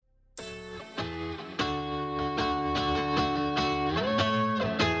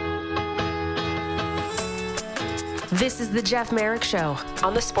This is the Jeff Merrick Show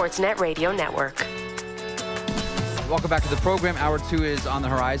on the Sportsnet Radio Network. Welcome back to the program. Hour 2 is on the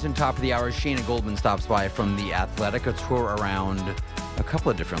horizon. Top of the hour, Shayna Goldman stops by from The Athletic, a tour around a couple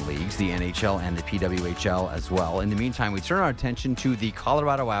of different leagues, the NHL and the PWHL as well. In the meantime, we turn our attention to the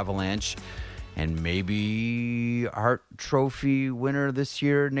Colorado Avalanche and maybe Hart Trophy winner this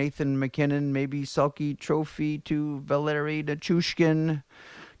year, Nathan MacKinnon, maybe Selke Trophy to Valeri Nichushkin.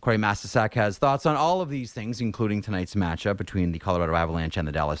 Corey Masisak has thoughts on all of these things, including tonight's matchup between the Colorado Avalanche and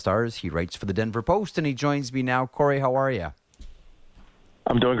the Dallas Stars. He writes for the Denver Post, and he joins me now. Corey, how are you?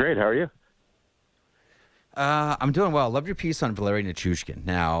 I'm doing great. How are you? I'm doing well. Love your piece on Valeri Nichushkin.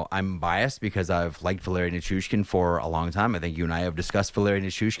 Now, I'm biased because I've liked Valeri Nichushkin for a long time. I think you and I have discussed Valeri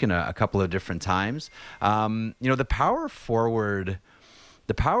Nichushkin a couple of different times.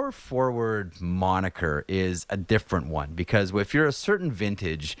 The power forward moniker is a different one because if you're a certain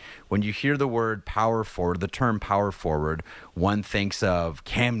vintage, when you hear the word power forward, the term power forward, one thinks of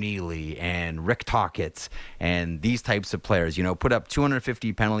Cam Neely and Rick Tocchet and these types of players, put up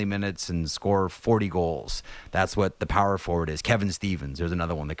 250 penalty minutes and score 40 goals. That's what the power forward is. Kevin Stevens, there's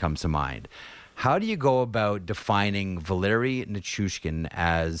another one that comes to mind. How do you go about defining Valeri Nichushkin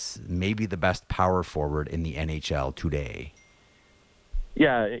as maybe the best power forward in the NHL today?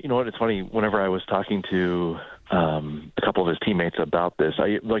 Yeah, you know what? It's funny. Whenever I was talking to a couple of his teammates about this,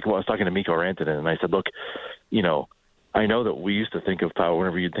 I was talking to Mikko Rantanen, and I said, "Look, I know that we used to think of power.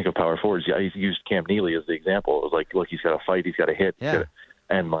 Whenever you think of power forwards, I used Cam Neely as the example. It was like, look, he's got to fight, he's got to hit,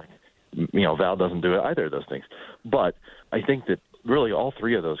 and Val doesn't do either of those things. But I think that really all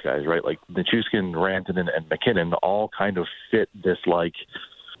three of those guys, right, like Nichushkin, Rantanen, and MacKinnon, all kind of fit this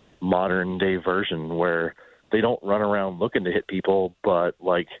modern day version where they don't run around looking to hit people, but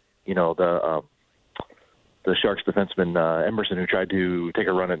the Sharks defenseman Emerson, who tried to take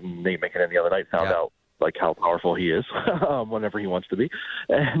a run at Nate MacKinnon the other night, found out how powerful he is whenever he wants to be.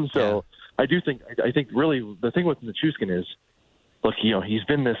 And so I think really the thing with Nichushkin is, look, he's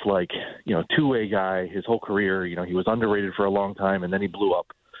been this two-way guy his whole career. He was underrated for a long time, and then he blew up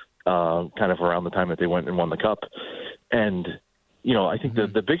kind of around the time that they went and won the Cup. And I think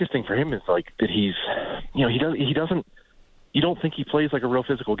the biggest thing for him is that he's, he doesn't, you don't think he plays like a real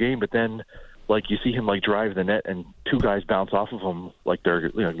physical game, but then you see him drive the net and two guys bounce off of him like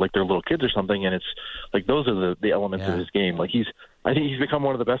they're little kids or something, and it's those are the elements of his game. I think he's become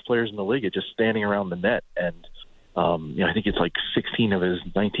one of the best players in the league at just standing around the net, and I think it's 16 of his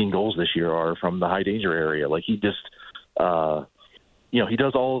 19 goals this year are from the high danger area. He just, he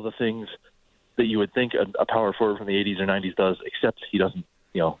does all of the things that you would think a power forward from the 80s or 90s does, except he doesn't,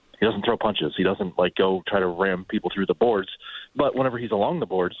 he doesn't throw punches. He doesn't go try to ram people through the boards. But whenever he's along the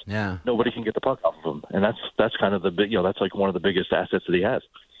boards, nobody can get the puck off of him, and that's kind of the big, that's one of the biggest assets that he has.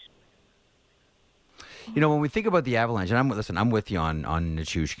 When we think about the Avalanche, and I'm with you on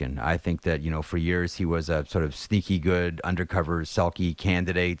Nichushkin. I think that, for years he was a sort of sneaky good undercover Selke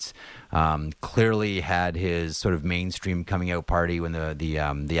candidate. Clearly had his sort of mainstream coming out party when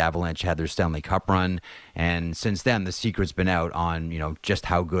the Avalanche had their Stanley Cup run. And since then, the secret's been out on, just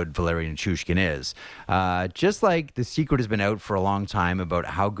how good Valeri Nichushkin is. Just like the secret has been out for a long time about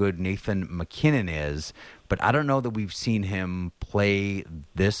how good Nathan MacKinnon is, but I don't know that we've seen him play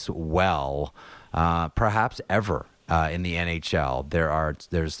this well perhaps ever in the NHL.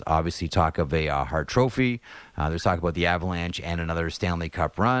 There's obviously talk of a Hart Trophy. There's talk about the Avalanche and another Stanley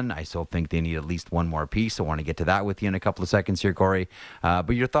Cup run. I still think they need at least one more piece. I want to get to that with you in a couple of seconds here, Corey.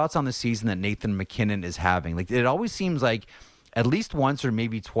 But your thoughts on the season that Nathan MacKinnon is having? It always seems like at least once or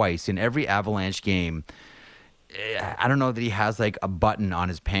maybe twice in every Avalanche game, I don't know that he has a button on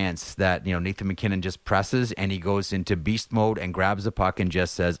his pants that, Nathan MacKinnon just presses and he goes into beast mode and grabs the puck and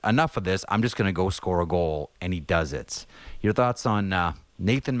just says, enough of this, I'm just going to go score a goal, and he does it. Your thoughts on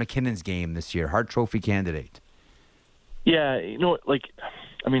Nathan MacKinnon's game this year, Hart Trophy candidate? Yeah, look,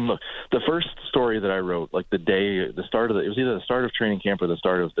 the first story that I wrote, it was either the start of training camp or the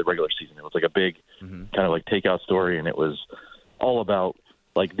start of the regular season. It was a big kind of takeout story, and it was all about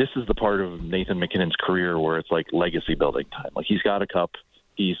this is the part of Nathan MacKinnon's career where it's legacy building time. He's got a cup.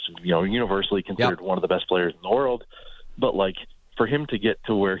 He's, universally considered one of the best players in the world. But for him to get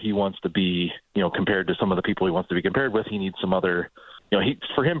to where he wants to be, compared to some of the people he wants to be compared with, he needs some other,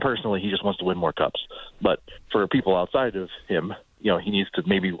 for him personally, he just wants to win more cups. But for people outside of him, he needs to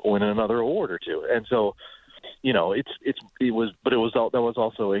maybe win another award or two. And so, that was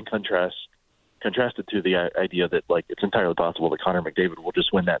also in contrasted to the idea that it's entirely possible that Connor McDavid will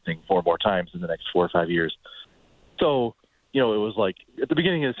just win that thing 4 more times in the next 4 or 5 years. So, it was at the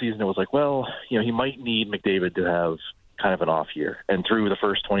beginning of the season, it was well, he might need McDavid to have kind of an off year. And through the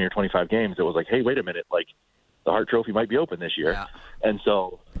first 20 or 25 games, it was hey, wait a minute, the Hart Trophy might be open this year. Yeah. And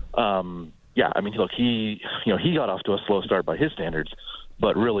so, I mean, look, he got off to a slow start by his standards,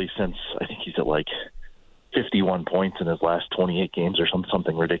 but really since I think he's at like 51 points in his last 28 games or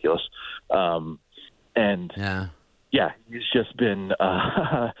something ridiculous. He's just been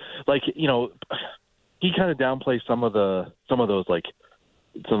he kind of downplays some of those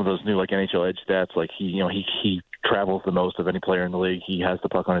new like NHL edge stats. Like he travels the most of any player in the league. He has the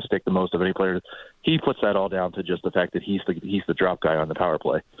puck on his stick the most of any player. He puts that all down to just the fact that he's the drop guy on the power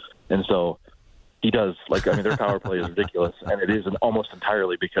play, and so he does. Their power play is ridiculous, and it is almost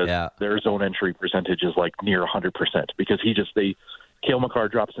entirely because their zone entry percentage is like near 100% because Cale Makar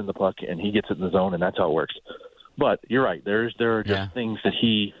drops in the puck and he gets it in the zone, and that's how it works. But you're right. There are just things that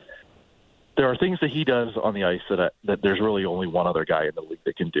there are things that he does on the ice that there's really only one other guy in the league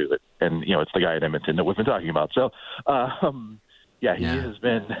that can do it, and it's the guy at Edmonton that we've been talking about. So, he has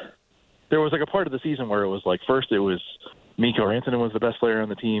been. There was like a part of the season where it was like first it was Mikko Rantanen was the best player on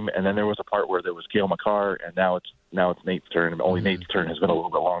the team, and then there was a part where there was Cale Makar, and now it's Nate's turn, and only Nate's turn has been a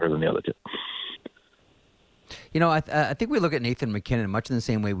little bit longer than the other two. I think we look at Nathan MacKinnon much in the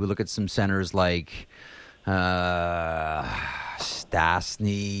same way we look at some centers like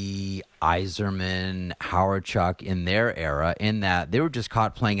Stastny, Yzerman, Howard in their era, in that they were just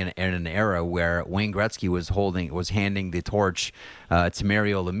caught playing in an era where Wayne Gretzky was handing the torch to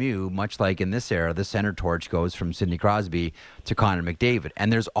Mario Lemieux, much like in this era, the center torch goes from Sidney Crosby to Connor McDavid.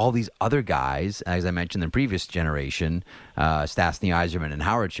 And there's all these other guys, as I mentioned in the previous generation, Stastny, Yzerman, and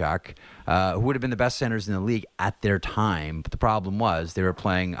Howard who would have been the best centers in the league at their time. But the problem was they were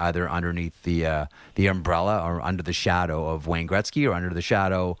playing either underneath the umbrella or under the shadow of Wayne Gretzky or under the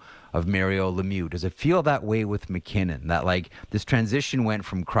shadow of Mario Lemieux. Does it feel that way with MacKinnon? That like this transition went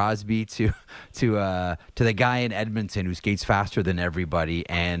from Crosby to the guy in Edmonton who skates faster than everybody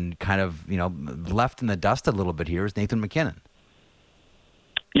and kind of left in the dust a little bit here is Nathan MacKinnon.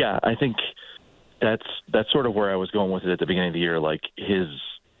 Yeah, I think that's sort of where I was going with it at the beginning of the year. Like his,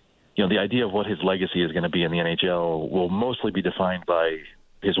 the idea of what his legacy is going to be in the NHL will mostly be defined by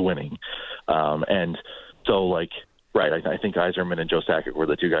his winning, and so like. Right, I think Yzerman and Joe Sakic were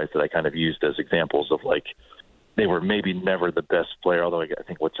the two guys that I kind of used as examples of like they were maybe never the best player, although I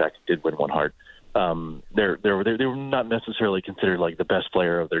think what Sakic did win one Hart. They were not necessarily considered like the best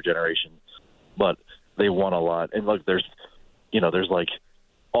player of their generation, but they won a lot. And look, there's like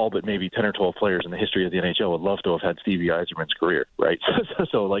all but maybe 10 or 12 players in the history of the NHL would love to have had Stevie Yzerman's career, right?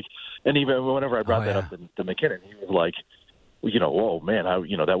 So like, and even whenever I brought that up to MacKinnon, he was like, whoa, man,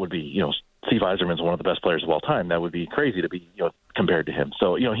 that would be, Steve Yzerman's one of the best players of all time. That would be crazy to be, compared to him.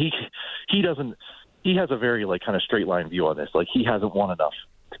 So, he has a very like kind of straight line view on this. Like he hasn't won enough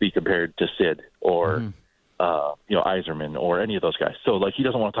to be compared to Sid or, Yzerman or any of those guys. So like he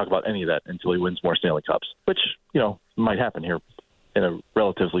doesn't want to talk about any of that until he wins more Stanley Cups, which, might happen here in a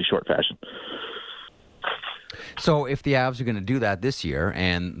relatively short fashion. So if the Avs are going to do that this year,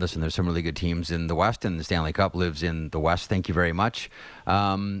 and listen, there's some really good teams in the West, and the Stanley Cup lives in the West. Thank you very much.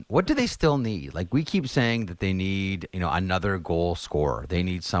 What do they still need? Like we keep saying that they need, another goal scorer. They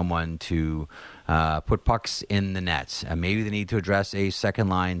need someone to put pucks in the nets. Maybe they need to address a second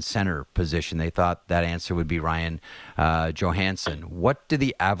line center position. They thought that answer would be Ryan Johansson. What do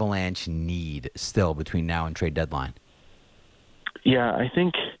the Avalanche need still between now and trade deadline? Yeah, I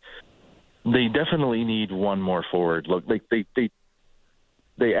think they definitely need one more forward. Look,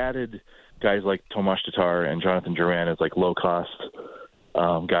 they added guys like Tomas Tatar and Jonathan Duran as like low cost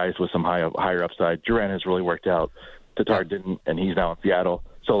guys with some higher upside. Duran has really worked out. Tatar didn't, and he's now in Seattle.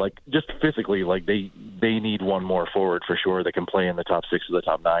 So like just physically, like they need one more forward for sure that can play in the top 6 or the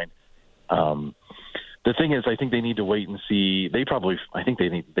top 9. The thing is, I think they need to wait and see. They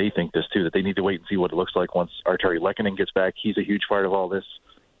think this too, that they need to wait and see what it looks like once Arturi Lehkonen gets back. He's a huge part of all this.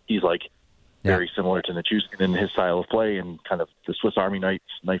 He's like very similar to Nichushkin in his style of play and kind of the Swiss Army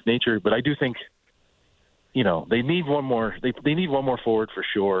knife nature. But I do think, they need one more. They need one more forward for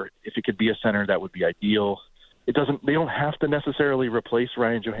sure. If it could be a center, that would be ideal. They don't have to necessarily replace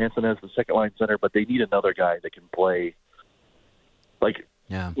Ryan Johansson as the second line center, but they need another guy that can play. Like,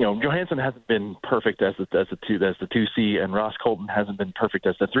 Johansson hasn't been perfect as the 2C, and Ross Colton hasn't been perfect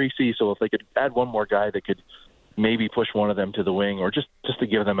as the 3C. So if they could add one more guy that could maybe push one of them to the wing, or just to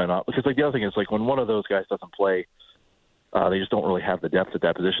give them an up, because like the other thing is like when one of those guys doesn't play, they just don't really have the depth at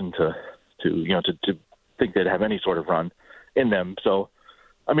that position to think they'd have any sort of run in them. So,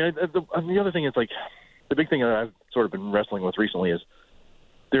 I mean, the other thing is like the big thing that I've sort of been wrestling with recently is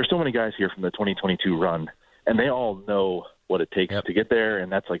there's so many guys here from the 2022 run, and they all know what it takes to get there,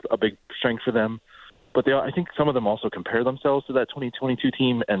 and that's like a big strength for them. But I think some of them also compare themselves to that 2022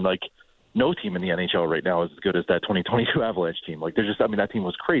 team, and like no team in the NHL right now is as good as that 2022 Avalanche team. Like, they're just, I mean, that team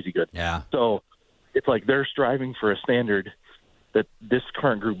was crazy good. Yeah. So it's like they're striving for a standard that this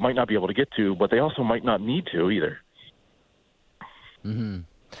current group might not be able to get to, but they also might not need to either. Mm-hmm.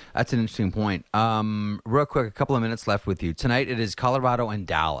 That's an interesting point. Real quick, a couple of minutes left with you. Tonight it is Colorado and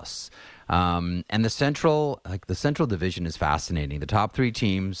Dallas. And the Central Division is fascinating. The top three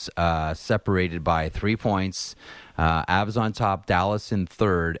teams separated by 3 points. Avs on top, Dallas in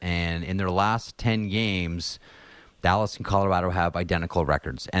third. And in their last 10 games, Dallas and Colorado have identical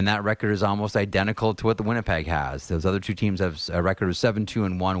records. And that record is almost identical to what the Winnipeg has. Those other two teams have a record of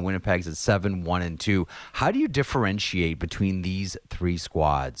 7-2-1. Winnipeg's at 7-1-2. How do you differentiate between these three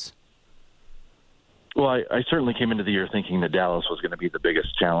squads? Well, I certainly came into the year thinking that Dallas was going to be the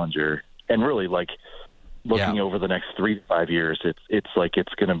biggest challenger. And really, like, looking over the next 3 to 5 years, it's like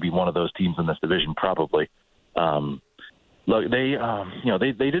it's going to be one of those teams in this division probably. Look, they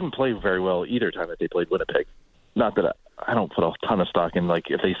didn't play very well either time that they played Winnipeg. Not that I don't put a ton of stock in, like,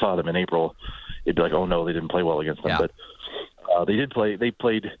 if they saw them in April, it'd be like, oh no, they didn't play well against them. Yeah. But they did play. They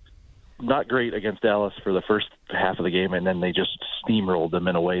played not great against Dallas for the first half of the game, and then they just steamrolled them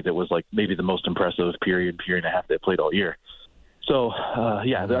in a way that was like maybe the most impressive period and a half they played all year. So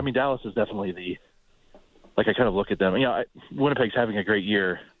I mean, Dallas is definitely I kind of look at them. Winnipeg's having a great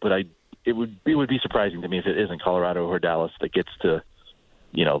year, but it would be surprising to me if it isn't Colorado or Dallas that gets to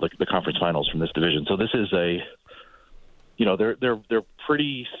the conference finals from this division. So this is they're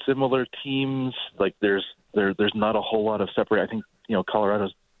pretty similar teams. Like there's not a whole lot of separate. I think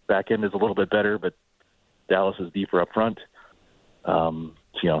Colorado's back end is a little bit better, but Dallas is deeper up front. It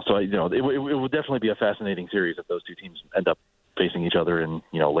would definitely be a fascinating series if those two teams end up facing each other in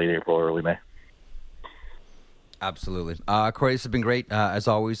late April, early May. Absolutely. Corey, this has been great as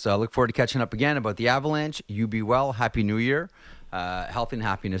always. Look forward to catching up again about the Avalanche. You be well. Happy New Year. Health and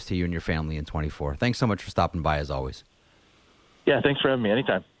happiness to you and your family in 24. Thanks so much for stopping by as always. Yeah, thanks for having me.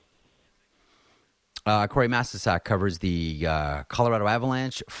 Anytime. Corey Mastersack covers the Colorado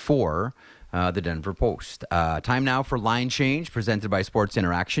Avalanche for the Denver Post. Time now for Line Change, presented by Sports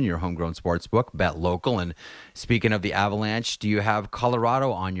Interaction, your homegrown sports book, bet local. And speaking of the Avalanche, do you have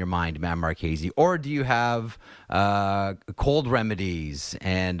Colorado on your mind, Matt Marchese, or do you have cold remedies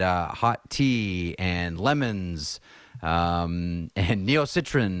and hot tea and lemons and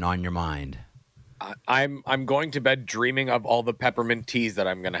Neocitrin on your mind? I'm going to bed dreaming of all the peppermint teas that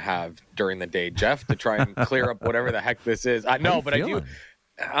I'm going to have during the day, Jeff, to try and clear up whatever the heck this is. I do.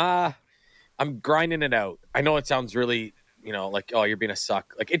 I'm grinding it out. I know it sounds really, like, oh, you're being a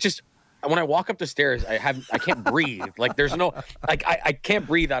suck. Like, it just, when I walk up the stairs, I can't breathe. Like, there's no, like, I can't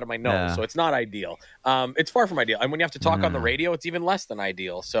breathe out of my nose, so it's not ideal. It's far from ideal. And when you have to talk on the radio, it's even less than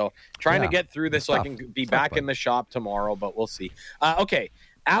ideal. So trying to get through this so I can be back in the shop tomorrow, but we'll see. Okay.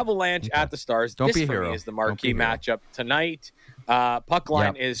 Avalanche at the Stars. Don't this be a for hero. me is the marquee matchup tonight. Puck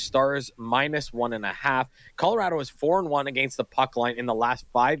line is Stars -1.5. Colorado is 4-1 against the puck line in the last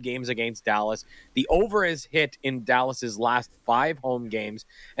 5 games against Dallas. The over is hit in Dallas's last 5 home games,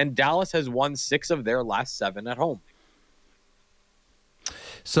 and Dallas has won 6 of their last 7 at home.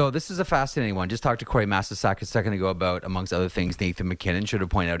 So this is a fascinating one. Just talked to Corey Mastersack a second ago about, amongst other things, Nathan MacKinnon. Should have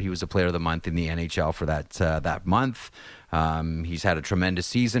pointed out he was a player of the month in the NHL for that month. He's had a tremendous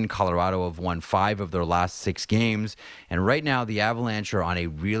season. Colorado have won 5 of their last 6 games. And right now, the Avalanche are on a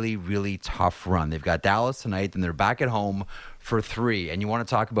really, really tough run. They've got Dallas tonight, and they're back at home for 3. And you want to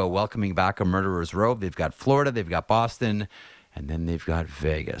talk about welcoming back a murderer's row. They've got Florida, they've got Boston, and then they've got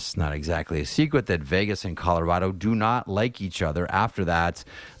Vegas. Not exactly a secret that Vegas and Colorado do not like each other. After that,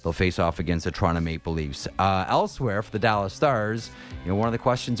 they'll face off against the Toronto Maple Leafs. Elsewhere, for the Dallas Stars, one of the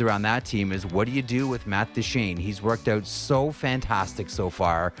questions around that team is, what do you do with Matt Duchene? He's worked out so fantastic so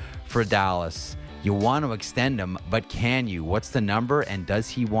far for Dallas. You want to extend him, but can you? What's the number, and does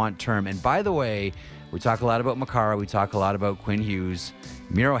he want term? And by the way, we talk a lot about Makara. We talk a lot about Quinn Hughes.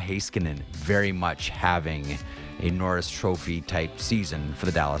 Miro Heiskanen very much having a Norris Trophy-type season for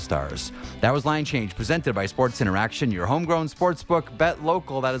the Dallas Stars. That was Line Change, presented by Sports Interaction, your homegrown sports book, bet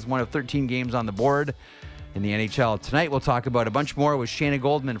local. That is one of 13 games on the board in the NHL. Tonight, we'll talk about a bunch more with Shayna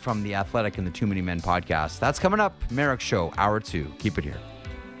Goldman from The Athletic and the Too Many Men podcast. That's coming up. Merrick Show, Hour 2. Keep it here.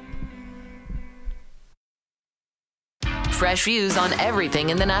 Fresh views on everything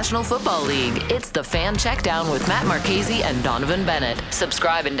in the National Football League. It's the Fan Checkdown with Matt Marchese and Donovan Bennett.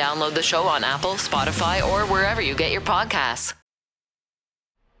 Subscribe and download the show on Apple, Spotify, or wherever you get your podcasts.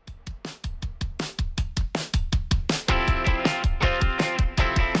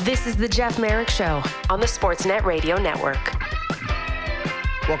 This is the Jeff Merrick Show on the Sportsnet Radio Network.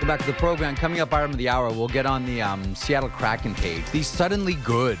 Welcome back to the program. Coming up, bottom of the hour, we'll get on the Seattle Kraken page. The suddenly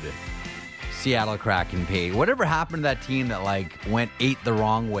good Seattle Kraken, Paige. Whatever happened to that team that went 8 the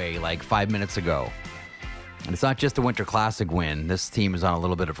wrong way 5 minutes ago? And it's not just the Winter Classic win. This team is on a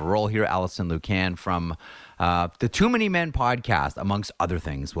little bit of a roll here. Allison Lucan from the Too Many Men podcast, amongst other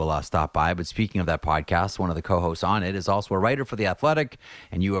things, will stop by. But speaking of that podcast, one of the co-hosts on it is also a writer for The Athletic,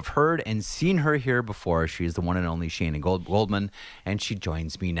 and you have heard and seen her here before. She is the one and only Shayna Goldman, and she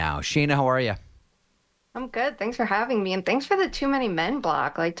joins me now. Shayna, how are you? I'm good. Thanks for having me, and thanks for the Too Many Men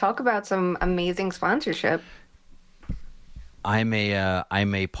block. Talk about some amazing sponsorship. I'm a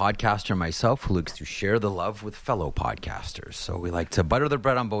podcaster myself who looks to share the love with fellow podcasters. So we like to butter the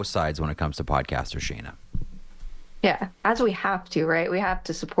bread on both sides when it comes to podcasters, Shayna. Yeah, as we have to, right? We have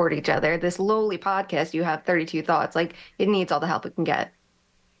to support each other. This lowly podcast, you have 32 Thoughts. It needs all the help it can get.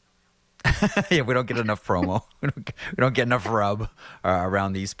 Yeah, we don't get enough promo. We don't get enough rub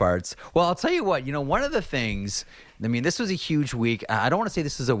around these parts. Well, I'll tell you what, one of the things, this was a huge week. I don't want to say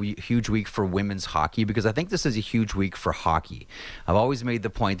this is a huge week for women's hockey, because I think this is a huge week for hockey. I've always made the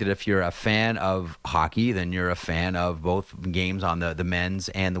point that if you're a fan of hockey, then you're a fan of both games on the men's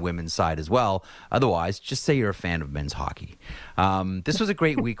and the women's side as well. Otherwise, just say you're a fan of men's hockey. This was a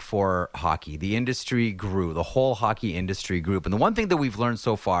great week for hockey. The industry grew. The whole hockey industry grew. And the one thing that we've learned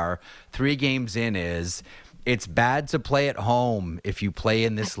so far, 3 games in, is it's bad to play at home if you play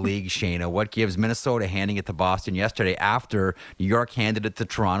in this league, Shayna. What gives Minnesota handing it to Boston yesterday after New York handed it to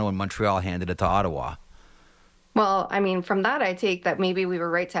Toronto and Montreal handed it to Ottawa? Well, from that, I take that maybe we were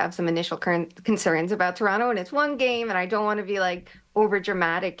right to have some initial concerns about Toronto, and it's one game, and I don't want to be over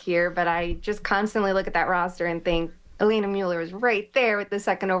dramatic here, but I just constantly look at that roster and think, Elena Mueller is right there with the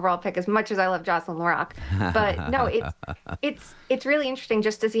second overall pick, as much as I love Jocelyn Larocque. But no, it's really interesting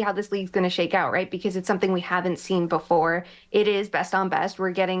just to see how this league's going to shake out, right? Because it's something we haven't seen before. It is best on best. We're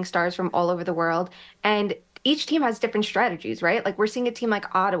getting stars from all over the world. And each team has different strategies, right? We're seeing a team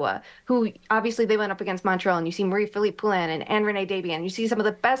like Ottawa, who obviously they went up against Montreal, and you see Marie-Philippe Poulin and Anne-Renee Desbiens. You see some of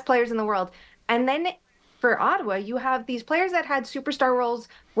the best players in the world. And then for Ottawa, you have these players that had superstar roles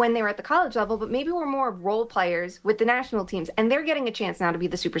when they were at the college level, but maybe were more role players with the national teams, and they're getting a chance now to be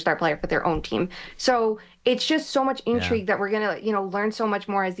the superstar player for their own team. So it's just so much intrigue that we're going to, learn so much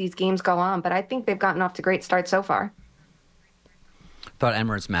more as these games go on. But I think they've gotten off to great starts so far. Thought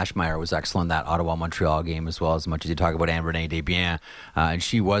Emirates Mashmeyer was excellent in that Ottawa-Montreal game as well, as much as you talk about Anne-Renee Desbiens. And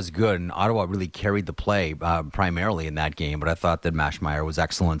she was good, and Ottawa really carried the play primarily in that game, but I thought that Mashmeyer was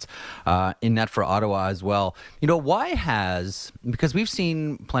excellent in that for Ottawa as well. Because we've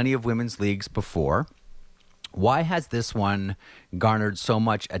seen plenty of women's leagues before, why has this one garnered so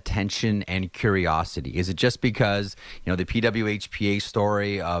much attention and curiosity? Is it just because, the PWHPA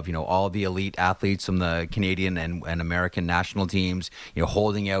story of, all the elite athletes from the Canadian and American national teams,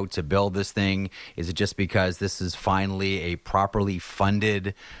 holding out to build this thing? Is it just because this is finally a properly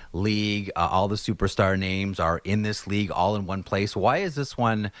funded league? All the superstar names are in this league all in one place. Why is this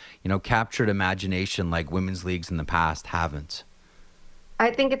one, captured imagination like women's leagues in the past haven't? I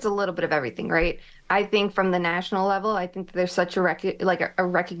think it's a little bit of everything, right? I think from the national level, I think that there's such a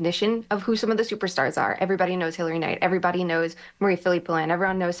recognition of who some of the superstars are. Everybody knows Hillary Knight. Everybody knows Marie-Philippe Poulin.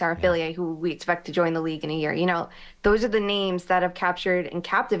 Everyone knows Sarah Fillier, who we expect to join the league in a year. Those are the names that have captured and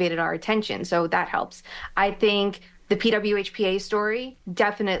captivated our attention. So that helps. I think the PWHPA story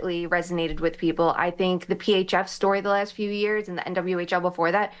definitely resonated with people. I think the PHF story the last few years and the NWHL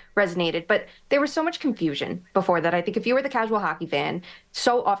before that resonated. But there was so much confusion before that. I think if you were the casual hockey fan,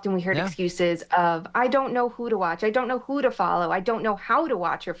 so often we heard excuses of, I don't know who to watch. I don't know who to follow. I don't know how to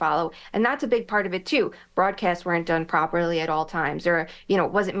watch or follow. And that's a big part of it, too. Broadcasts weren't done properly at all times, or,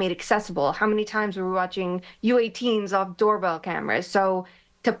 it wasn't made accessible. How many times were we watching U18s off doorbell cameras? So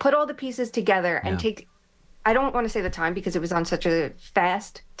to put all the pieces together and take, I don't want to say the time because it was on such a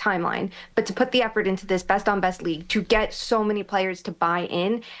fast timeline, but to put the effort into this best on best league, to get so many players to buy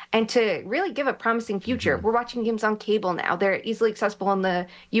in and to really give a promising future. We're watching games on cable now. They're easily accessible in the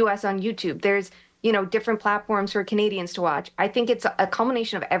US on YouTube. There's, different platforms for Canadians to watch. I think it's a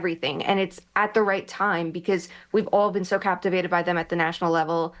culmination of everything, and it's at the right time because we've all been so captivated by them at the national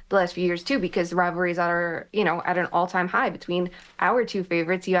level the last few years too, because the rivalries are, at an all-time high between our two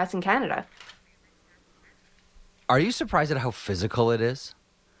favorites, US and Canada. Are you surprised at how physical it is?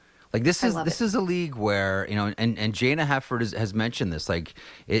 This is a league where, and Jana Hefford has mentioned this,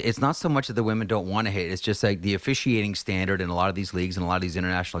 it's not so much that the women don't want to hit. It's just the officiating standard in a lot of these leagues and a lot of these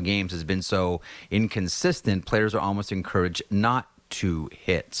international games has been so inconsistent. Players are almost encouraged not to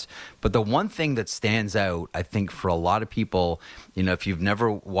hit. But the one thing that stands out, I think, for a lot of people, if you've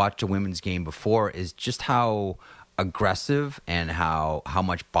never watched a women's game before, is just how aggressive and how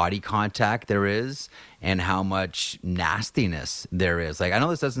much body contact there is and how much nastiness there is. Like, I know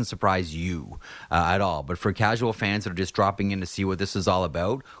this doesn't surprise you at all, but for casual fans that are just dropping in to see what this is all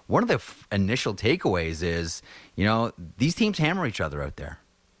about, one of the initial takeaways is, these teams hammer each other out there.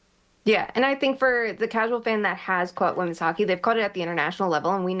 Yeah, and I think for the casual fan that has caught women's hockey, they've caught it at the international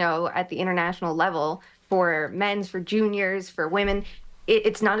level, and we know at the international level for men's, for juniors, for women,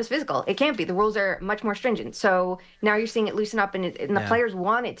 it's not as physical. It can't be. The rules are much more stringent. So now you're seeing it loosen up, and the players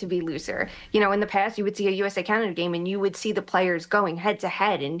want it to be looser. In the past, you would see a USA-Canada game, and you would see the players going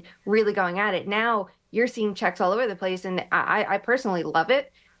head-to-head and really going at it. Now you're seeing checks all over the place, and I personally love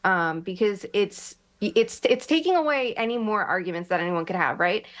it because it's taking away any more arguments that anyone could have,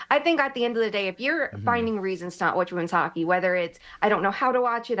 right? I think at the end of the day, if you're finding reasons to not watch women's hockey, whether it's I don't know how to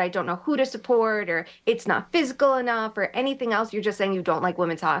watch it, I don't know who to support, or it's not physical enough, or anything else, you're just saying you don't like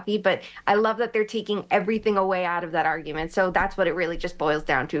women's hockey. But I love that they're taking everything away out of that argument. So that's what it really just boils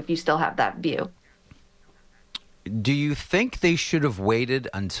down to if you still have that view. Do you think they should have waited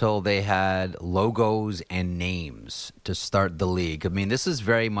until they had logos and names to start the league? I mean, this is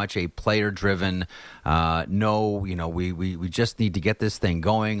very much a player-driven, we just need to get this thing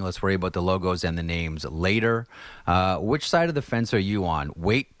going. Let's worry about the logos and the names later. Which side of the fence are you on?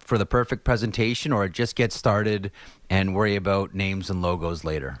 Wait for the perfect presentation, or just get started and worry about names and logos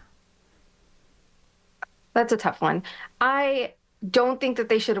later? That's a tough one. I don't think that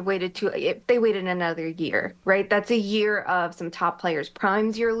they should have waited if they waited another year, right? That's a year of some top players'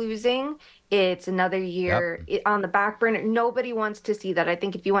 primes you're losing. It's another year on the back burner. Nobody wants to see that. I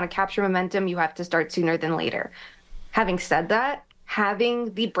think if you want to capture momentum, you have to start sooner than later. Having said that,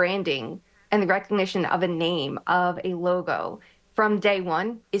 having the branding and the recognition of a name, of a logo from day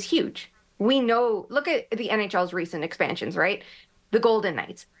one is huge. We know, look at the NHL's recent expansions, right? The Golden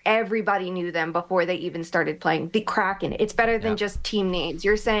Knights. Everybody knew them before they even started playing. The Kraken. It's better than just team names.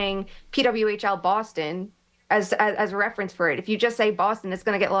 You're saying PWHL Boston as a reference for it. If you just say Boston, it's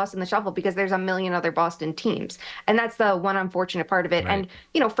going to get lost in the shuffle because there's a million other Boston teams. And that's the one unfortunate part of it. Right.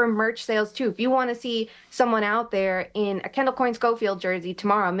 And, for merch sales too, if you want to see someone out there in a Kendall Coyne Schofield jersey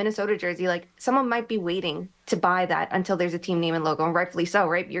tomorrow, a Minnesota jersey, like someone might be waiting to buy that until there's a team name and logo, and rightfully so,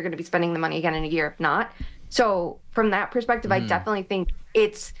 right? You're going to be spending the money again in a year if not. So from that perspective, I definitely think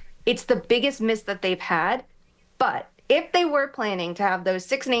it's the biggest miss that they've had. But if they were planning to have those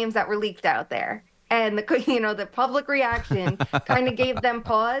 6 names that were leaked out there, and the public reaction kind of gave them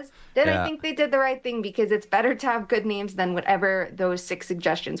pause, then I think they did the right thing, because it's better to have good names than whatever those 6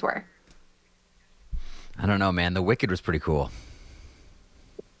 suggestions were. I don't know, man. The Wicked was pretty cool.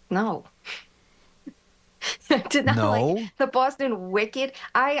 No. Did not like the Boston Wicked.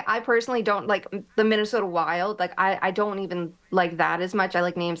 I personally don't like the Minnesota Wild. Like I don't even like that as much. I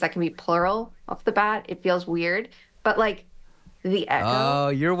like names that can be plural off the bat. It feels weird. But like the Echo. Oh,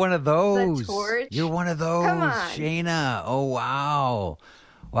 you're one of those. The Torch. You're one of those, Come on. Shayna. Oh, wow.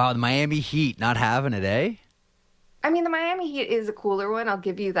 Wow, the Miami Heat not having it, eh? I mean, the Miami Heat is a cooler one. I'll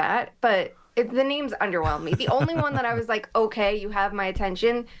give you that. But the names underwhelm me. The only one that I was like, okay, you have my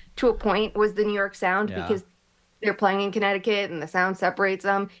attention to a point, was the New York Sound, because they're playing in Connecticut and the sound separates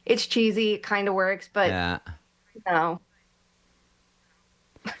them. It's cheesy. It kind of works, but no.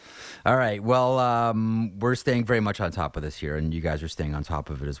 All right. Well, we're staying very much on top of this here, and you guys are staying on top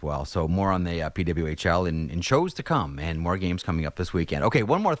of it as well. So more on the PWHL in shows to come, and more games coming up this weekend. Okay,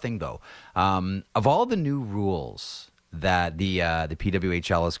 one more thing, though. Of all the new rules that the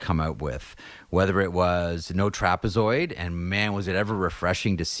PWHL has come out with, whether it was no trapezoid, and man, was it ever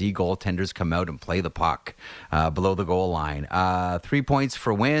refreshing to see goaltenders come out and play the puck below the goal line. 3 points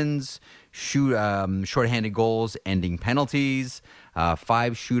for wins, shorthanded goals, ending penalties,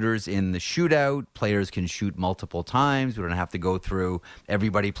 5 shooters in the shootout. Players can shoot multiple times. We don't have to go through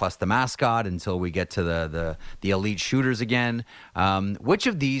everybody plus the mascot until we get to the elite shooters again. Which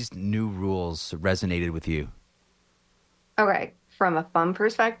of these new rules resonated with you? Okay, from a fun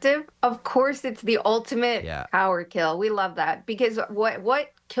perspective, of course it's the ultimate power kill. We love that, because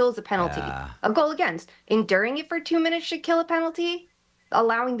what kills a penalty? A goal against. Enduring it for 2 minutes should kill a penalty.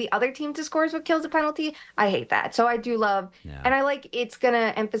 Allowing the other team to score is what kills a penalty. I hate that. So I do love, and I like it's going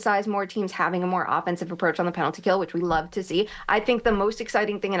to emphasize more teams having a more offensive approach on the penalty kill, which we love to see. I think the most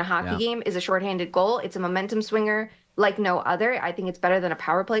exciting thing in a hockey game is a shorthanded goal. It's a momentum swinger like no other. I think it's better than a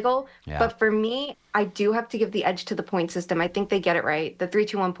power play goal. But for me, I do have to give the edge to the point system. I think they get it right. The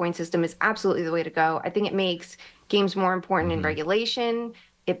 3-2-1 point system is absolutely the way to go. I think it makes games more important in regulation.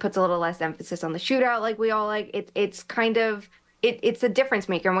 It puts a little less emphasis on the shootout like we all like. It's kind of... It's a difference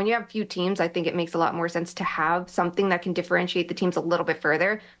maker. And when you have few teams, I think it makes a lot more sense to have something that can differentiate the teams a little bit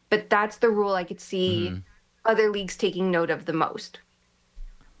further. But that's the rule I could see other leagues taking note of the most.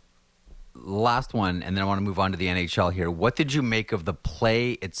 Last one, and then I want to move on to the NHL here. What did you make of the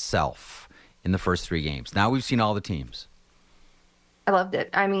play itself in the first 3 games? Now we've seen all the teams. I loved it.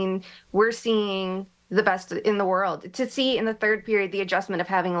 I mean, we're seeing the best in the world. To see in the third period the adjustment of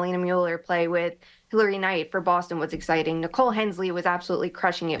having Elena Mueller play with Hillary Knight for Boston was exciting. Nicole Hensley was absolutely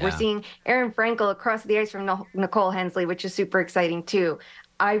crushing it. Yeah. We're seeing Erin Frankel across the ice from Nicole Hensley, which is super exciting too.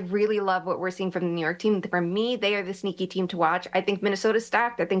 I really love what we're seeing from the New York team. For me, they are the sneaky team to watch. I think Minnesota's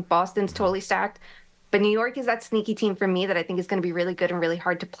stacked. I think Boston's totally stacked. But New York is that sneaky team for me that I think is going to be really good and really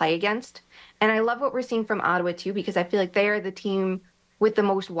hard to play against. And I love what we're seeing from Ottawa too, because I feel like they are the team with the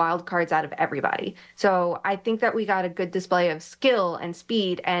most wild cards out of everybody. So I think that we got a good display of skill and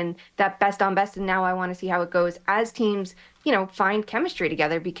speed and that best on best. And now I want to see how it goes as teams, find chemistry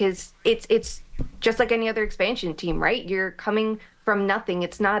together, because it's just like any other expansion team, right? You're coming from nothing.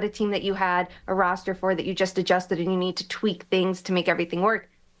 It's not a team that you had a roster for that you just adjusted and you need to tweak things to make everything work.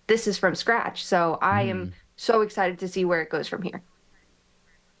 This is from scratch. So I am so excited to see where it goes from here.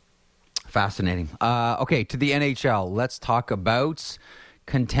 Fascinating. Okay, to the NHL. Let's talk about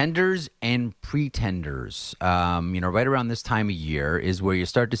contenders and pretenders. Right around this time of year is where you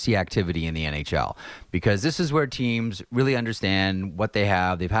start to see activity in the NHL, because this is where teams really understand what they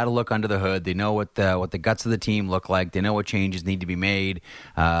have. They've had a look under the hood. They know what the guts of the team look like. They know what changes need to be made.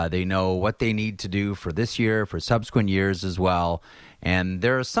 They know what they need to do for this year, for subsequent years as well. And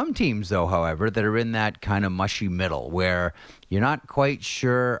there are some teams, though, however, that are in that kind of mushy middle where you're not quite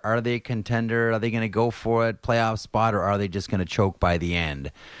sure, are they a contender? Are they going to go for it, playoff spot, or are they just going to choke by the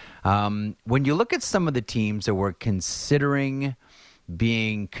end? When you look at some of the teams that were considering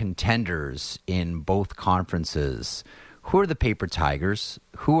being contenders in both conferences, who are the paper tigers?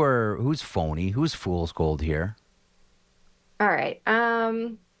 Who's phony? Who's fool's gold here? All right.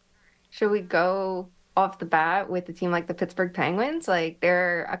 Should we go off the bat with a team like the Pittsburgh Penguins? Like,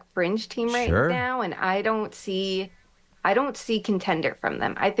 they're a fringe team right now, and I don't see contender from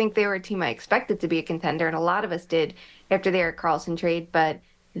them. I think they were a team I expected to be a contender, and a lot of us did after the Erik Karlsson trade, but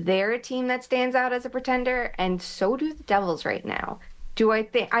they're a team that stands out as a pretender, and so do the Devils right now.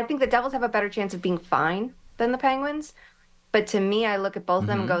 I think the Devils have a better chance of being fine than the Penguins, but to me, I look at both of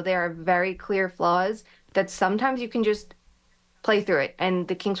them and go, there are very clear flaws that sometimes you can just play through it, and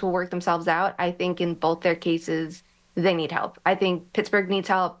the Kings will work themselves out. I think in both their cases, they need help. I think Pittsburgh needs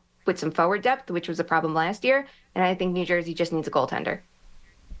help with some forward depth, which was a problem last year, and I think New Jersey just needs a goaltender.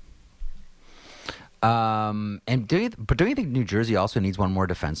 Don't you think New Jersey also needs one more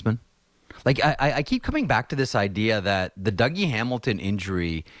defenseman? Like, I keep coming back to this idea that the Dougie Hamilton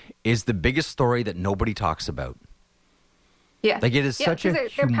injury is the biggest story that nobody talks about. Yeah, like it is such a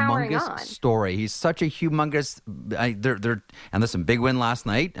humongous story. He's such a humongous. And listen, big win last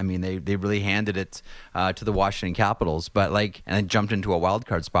night. I mean, they really handed it to the Washington Capitals, but and jumped into a wild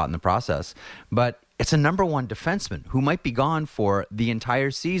card spot in the process. But it's a number one defenseman who might be gone for the entire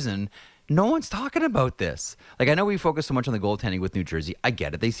season. No one's talking about this. Like, I know we focus so much on the goaltending with New Jersey. I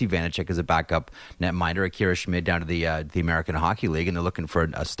get it. They see Vanacek as a backup netminder, Akira Schmid down to the American Hockey League, and they're looking for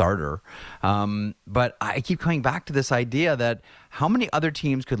a starter. But I keep coming back to this idea that how many other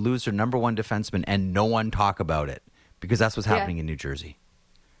teams could lose their number one defenseman and no one talk about it? Because that's what's happening in New Jersey.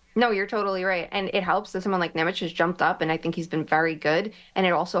 No, you're totally right. And it helps that someone like Nemec has jumped up, and I think he's been very good. And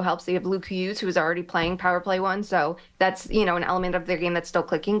it also helps that you have Luke Hughes, who is already playing power play one. So that's, an element of their game that's still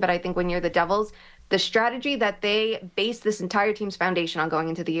clicking. But I think when you're the Devils, the strategy that they base this entire team's foundation on going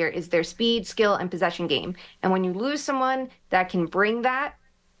into the year is their speed, skill, and possession game. And when you lose someone that can bring that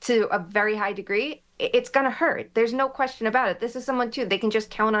to a very high degree, it's going to hurt. There's no question about it. This is someone, too, they can just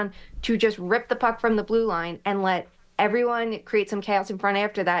count on to just rip the puck from the blue line and let everyone create some chaos in front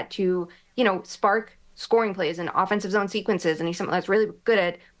after that to, spark scoring plays and offensive zone sequences. And he's someone that's really good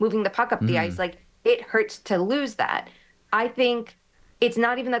at moving the puck up the ice. Like, it hurts to lose that. I think it's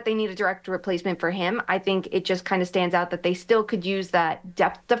not even that they need a direct replacement for him. I think it just kind of stands out that they still could use that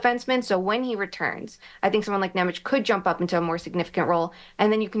depth defenseman. So when he returns, I think someone like Nemec could jump up into a more significant role.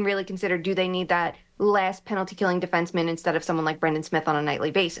 And then you can really consider, do they need that last penalty killing defenseman instead of someone like Brendan Smith on a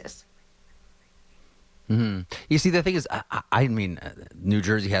nightly basis? Mm-hmm. You see, the thing is, I mean, New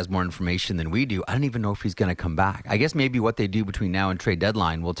Jersey has more information than we do. I don't even know if he's going to come back. I guess maybe what they do between now and trade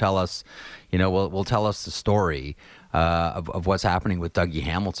deadline will tell us, will tell us the story of what's happening with Dougie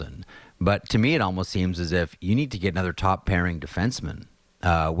Hamilton. But to me, it almost seems as if you need to get another top pairing defenseman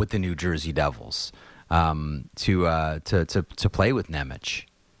with the New Jersey Devils to play with Nemec.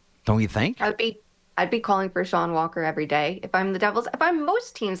 Don't you think? I'd be calling for Sean Walker every day. If I'm the Devils, if I'm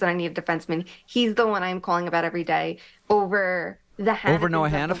most teams that I need a defenseman, he's the one I'm calling about every day over the Hannafins over Noah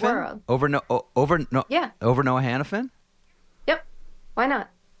of the Hannafin? world. Over Noah Hannafin? Yep. Why not?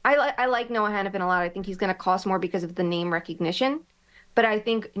 I like Noah Hannafin a lot. I think he's going to cost more because of the name recognition. But I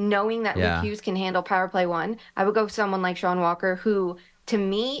think knowing that Luke Hughes can handle power play one, I would go with someone like Sean Walker, who to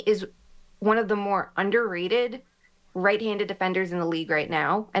me is one of the more underrated right-handed defenders in the league right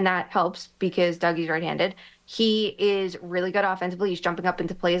now. And that helps because Dougie's right-handed. He is really good offensively. He's jumping up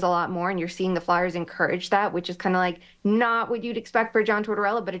into plays a lot more, and you're seeing the Flyers encourage that, which is kind of like not what you'd expect for John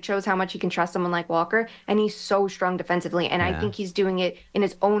Tortorella, but it shows how much you can trust someone like Walker. And he's so strong defensively, and I think he's doing it in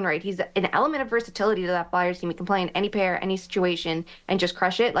his own right. He's an element of versatility to that Flyers team. He can play in any pair, any situation, and just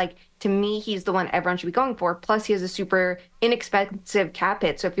crush it. Like, to me, he's the one everyone should be going for. Plus, he has a super inexpensive cap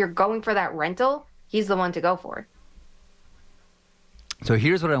hit. So if you're going for that rental, he's the one to go for. So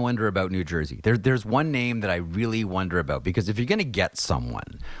here's what I wonder about New Jersey. There's one name that I really wonder about, because if you're going to get someone,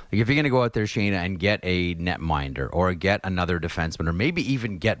 like if you're going to go out there, Shayna, and get a netminder or get another defenseman or maybe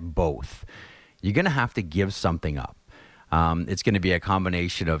even get both, you're going to have to give something up. It's going to be a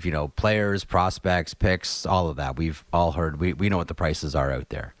combination of, players, prospects, picks, all of that. We've all heard. We know what the prices are out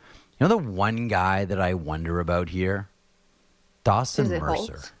there. You know the one guy that I wonder about here? Dawson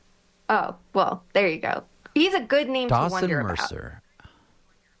Mercer. Holtz? Oh, well, there you go. He's a good name to wonder about. Dawson Mercer.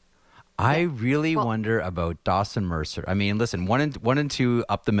 I really wonder about Dawson Mercer. I mean, listen, one and two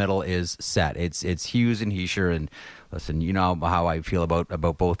up the middle is set. It's Hughes and Hischier, and listen, you know how I feel about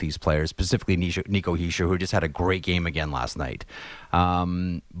both these players, specifically Nico Hischier, who just had a great game again last night.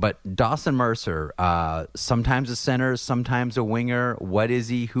 But Dawson Mercer, sometimes a center, sometimes a winger. What is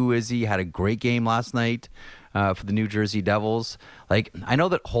he? Who is he? Had a great game last night for the New Jersey Devils. Like, I know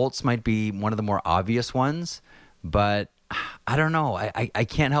that Holtz might be one of the more obvious ones, but I don't know. I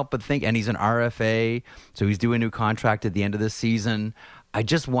can't help but think, and he's an RFA, so he's doing a new contract at the end of this season. I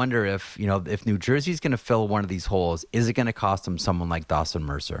just wonder if New Jersey's going to fill one of these holes, is it going to cost them someone like Dawson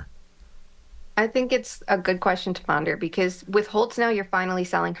Mercer? I think it's a good question to ponder, because with Holtz now, you're finally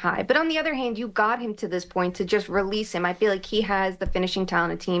selling high. But on the other hand, you got him to this point to just release him. I feel like he has the finishing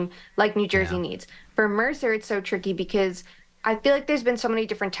talent a team like New Jersey needs. For Mercer, it's so tricky because I feel like there's been so many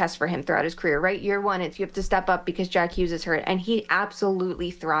different tests for him throughout his career, right? Year one, it's you have to step up because Jack Hughes is hurt, and he absolutely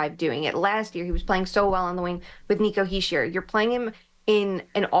thrived doing it. Last year, he was playing so well on the wing with Nico Hischier. You're playing him in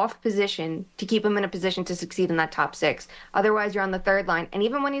an off position to keep him in a position to succeed in that top six. Otherwise, you're on the third line. And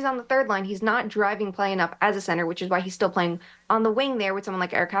even when he's on the third line, he's not driving play enough as a center, which is why he's still playing on the wing there with someone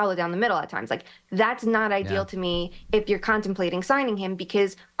like Eric Howlett down the middle at times. Like, that's not ideal to me if you're contemplating signing him,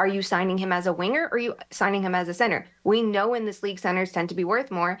 because are you signing him as a winger or are you signing him as a center? We know in this league centers tend to be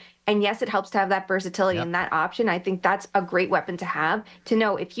worth more. And yes, it helps to have that versatility and that option. I think that's a great weapon to have, to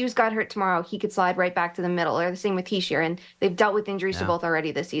know if Hughes got hurt tomorrow, he could slide right back to the middle, or the same with Hischier. And they've dealt with injuries to both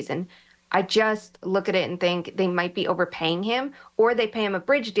already this season. I just look at it and think they might be overpaying him, or they pay him a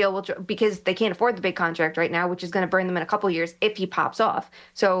bridge deal, because they can't afford the big contract right now, which is going to burn them in a couple years if he pops off.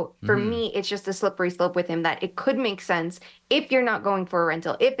 So for me, it's just a slippery slope with him that it could make sense if you're not going for a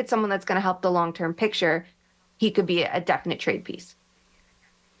rental. If it's someone that's going to help the long-term picture, he could be a definite trade piece.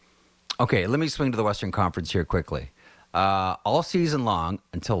 Okay, let me swing to the Western Conference here quickly. All season long,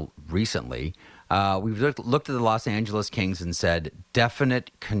 until recently, we've looked at the Los Angeles Kings and said,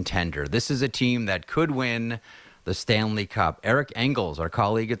 definite contender. This is a team that could win the Stanley Cup. Eric Engels, our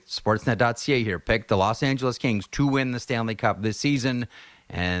colleague at Sportsnet.ca here, picked the Los Angeles Kings to win the Stanley Cup this season,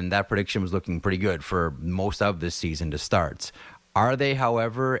 and that prediction was looking pretty good for most of this season to start. Are they,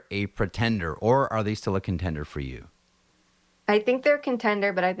 however, a pretender, or are they still a contender for you? I think they're a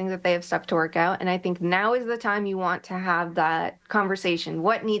contender, but I think that they have stuff to work out. And I think now is the time you want to have that conversation.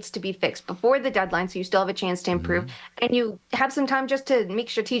 What needs to be fixed before the deadline, so you still have a chance to improve? And you have some time just to make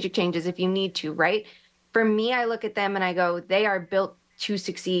strategic changes if you need to, right? For me, I look at them and I go, they are built to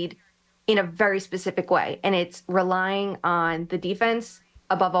succeed in a very specific way. And it's relying on the defense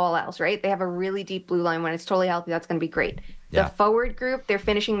above all else, right? They have a really deep blue line. When it's totally healthy, that's going to be great. The forward group, they're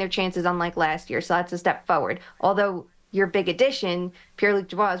finishing their chances unlike last year. So that's a step forward. Although your big addition, Pierre-Luc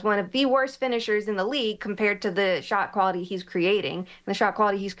Dubois, is one of the worst finishers in the league compared to the shot quality he's creating. And the shot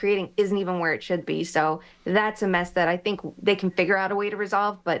quality he's creating isn't even where it should be. So that's a mess that I think they can figure out a way to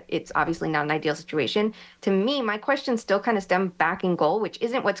resolve, but it's obviously not an ideal situation. To me, my questions still kind of stem back in goal, which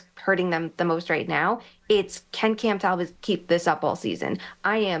isn't what's hurting them the most right now. It's, can Cam Talbot keep this up all season?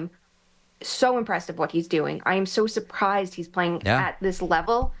 I am so impressed with what he's doing. I am so surprised he's playing at this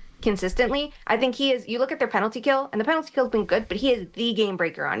level consistently. I think he is. You look at their penalty kill, and the penalty kill has been good, but he is the game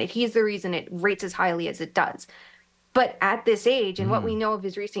breaker on it. He's the reason it rates as highly as it does. But at this age, and what we know of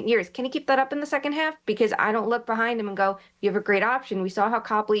his recent years, can he keep that up in the second half? Because I don't look behind him and go, you have a great option. We saw how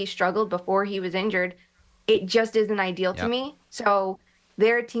Copley struggled before he was injured. it just isn't ideal to me. So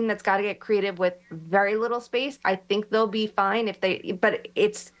they're a team that's got to get creative with very little space. I think they'll be fine but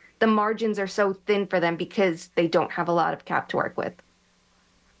the margins are so thin for them because they don't have a lot of cap to work with.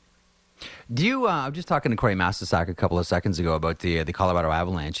 Do you? I was just talking to Corey Mastisak a couple of seconds ago about the Colorado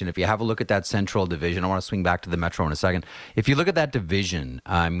Avalanche, and if you have a look at that Central Division, I want to swing back to the Metro in a second. If you look at that division,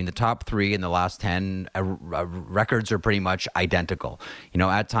 I mean, the top three in the last 10 records are pretty much identical. You know,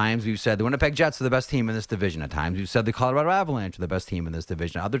 at times we've said the Winnipeg Jets are the best team in this division. At times we've said the Colorado Avalanche are the best team in this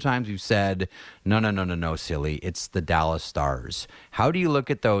division. Other times we've said, no, silly, it's the Dallas Stars. How do you look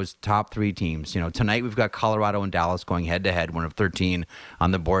at those top three teams? You know, tonight we've got Colorado and Dallas going head to head, one of 13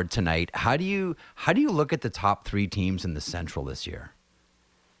 on the board tonight. How do you look at the top three teams in the Central this year?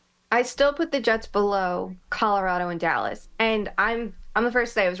 I still put the Jets below Colorado and Dallas. And I'm the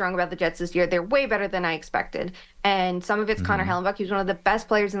first to say I was wrong about the Jets this year. They're way better than I expected. And some of it's Connor Hellenbuck. He was one of the best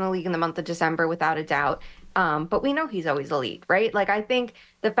players in the league in the month of December, without a doubt. But we know he's always elite, right? Like, I think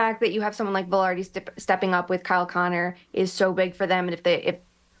the fact that you have someone like Velarde stepping up with Kyle Connor is so big for them. And if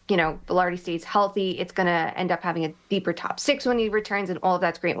Velarde stays healthy, it's going to end up having a deeper top six when he returns, and all of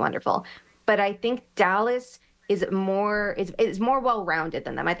that's great and wonderful. But I think Dallas is more well-rounded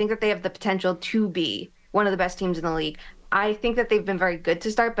than them. I think that they have the potential to be one of the best teams in the league. I think that they've been very good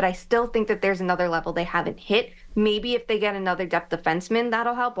to start, but I still think that there's another level they haven't hit. Maybe if they get another depth defenseman,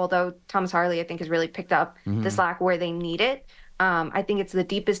 that'll help, although Thomas Harley, I think, has really picked up the slack where they need it. I think it's the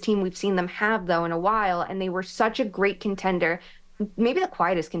deepest team we've seen them have, though, in a while, and they were such a great contender. Maybe the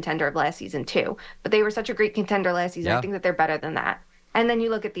quietest contender of last season, too. But they were such a great contender last season. Yeah. I think that they're better than that. And then you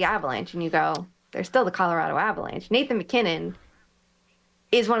look at the Avalanche and you go, they're still the Colorado Avalanche. Nathan MacKinnon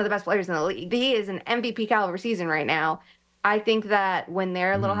is one of the best players in the league. He is an MVP caliber season right now. I think that when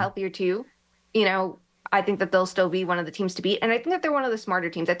they're a little healthier too, I think that they'll still be one of the teams to beat. And I think that they're one of the smarter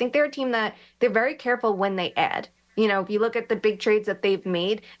teams. I think they're a team that they're very careful when they add. If you look at the big trades that they've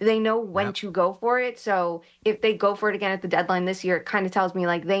made, they know when to go for it. So if they go for it again at the deadline this year, it kind of tells me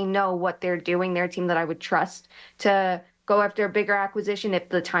like they know what they're doing. They're a team that I would trust to go after a bigger acquisition if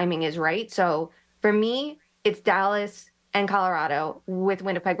the timing is right. So for me, it's Dallas and Colorado with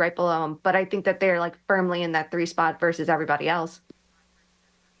Winnipeg right below them. But I think that they're like firmly in that 3 spot versus everybody else.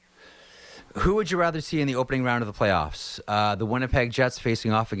 Who would you rather see in the opening round of the playoffs? The Winnipeg Jets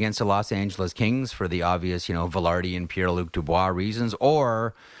facing off against the Los Angeles Kings for the obvious, Velarde and Pierre-Luc Dubois reasons,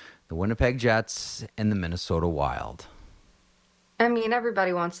 or the Winnipeg Jets and the Minnesota Wild? I mean,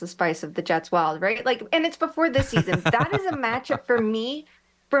 everybody wants the spice of the Jets Wild, right? Like, and it's before this season. That is a matchup for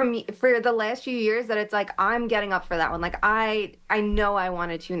the last few years that it's like, I'm getting up for that one. Like, I know I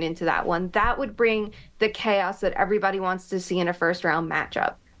want to tune into that one. That would bring the chaos that everybody wants to see in a first round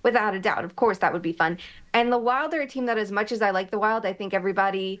matchup. Without a doubt. Of course, that would be fun. And the Wild are a team that, as much as I like the Wild, I think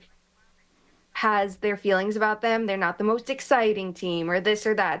everybody has their feelings about them. They're not the most exciting team or this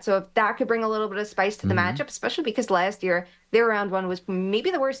or that. So if that could bring a little bit of spice to the matchup, especially because last year their round one was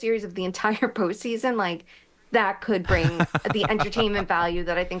maybe the worst series of the entire postseason, like that could bring the entertainment value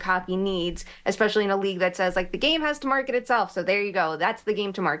that I think hockey needs, especially in a league that says like the game has to market itself. So there you go. That's the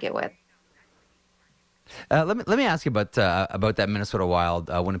game to market with. Let me ask you about that Minnesota Wild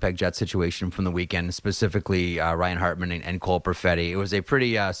Winnipeg Jets situation from the weekend, specifically Ryan Hartman and Cole Perfetti. It was a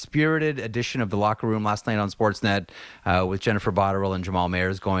pretty spirited edition of the locker room last night on Sportsnet with Jennifer Botterill and Jamal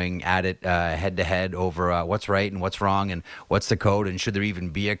Mayers going at it head to head over what's right and what's wrong and what's the code and should there even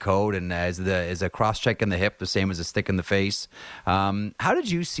be a code, and is a cross check in the hip the same as a stick in the face? How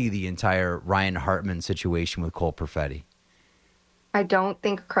did you see the entire Ryan Hartman situation with Cole Perfetti? I don't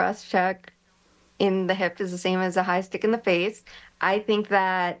think a cross check in the hip is the same as a high stick in the face. I think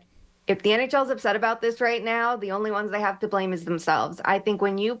that if the NHL is upset about this right now, the only ones they have to blame is themselves. I think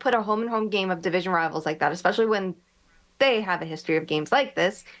when you put a home-and-home game of division rivals like that, especially when they have a history of games like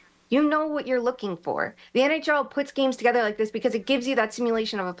this, you know what you're looking for. The NHL puts games together like this because it gives you that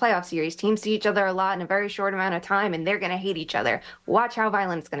simulation of a playoff series. Teams see each other a lot in a very short amount of time, and they're going to hate each other. Watch how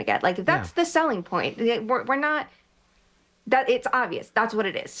violent it's going to get. Like, that's the selling point. We're not... That it's obvious. That's what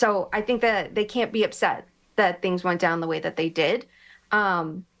it is. So I think that they can't be upset that things went down the way that they did.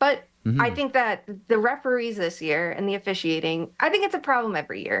 But I think that the referees this year and the officiating, I think it's a problem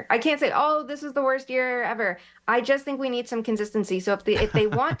every year. I can't say, oh, this is the worst year ever. I just think we need some consistency. So if they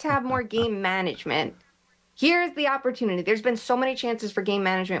want to have more game management, here's the opportunity. There's been so many chances for game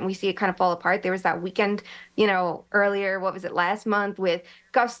management. We see it kind of fall apart. There was that weekend, earlier, what was it, last month with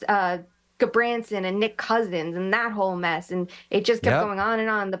Gus Branson and Nick Cousins and that whole mess, and it just kept going on and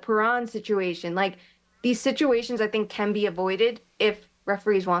on. The Perron situation, like these situations I think can be avoided if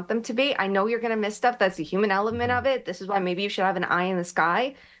referees want them to be. I know you're going to miss stuff. That's the human element of it. This is why maybe you should have an eye in the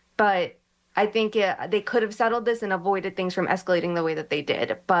sky, but I think they could have settled this and avoided things from escalating the way that they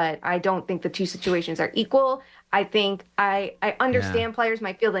did. But I don't think the two situations are equal. I think I understand players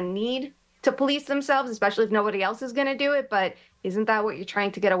might feel the need to police themselves, especially if nobody else is going to do it. But isn't that what you're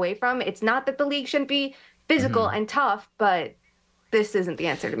trying to get away from? It's not that the league shouldn't be physical and tough, but this isn't the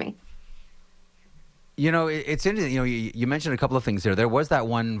answer to me. It's interesting. You mentioned a couple of things there. There was that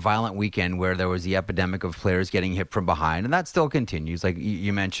one violent weekend where there was the epidemic of players getting hit from behind, and that still continues. Like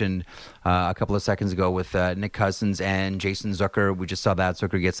you mentioned a couple of seconds ago with Nick Cousins and Jason Zucker. We just saw that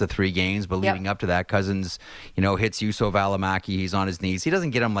Zucker gets the 3 games, but leading up to that, Cousins, hits Juuso Välimäki. He's on his knees. He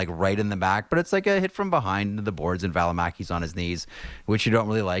doesn't get him like right in the back, but it's like a hit from behind the boards, and Välimäki's on his knees, which you don't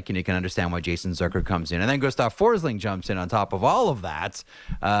really like, and you can understand why Jason Zucker comes in. And then Gustav Forsling jumps in on top of all of that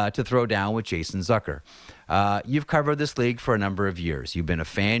to throw down with Jason Zucker. You've covered this league for a number of years. You've been a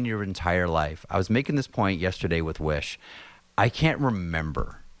fan your entire life. I was making this point yesterday with Wish. I can't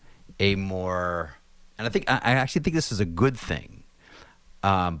remember a more, and I actually think this is a good thing,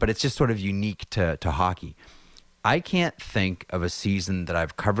 but it's just sort of unique to hockey. I can't think of a season that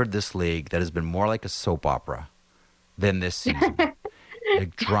I've covered this league that has been more like a soap opera than this season.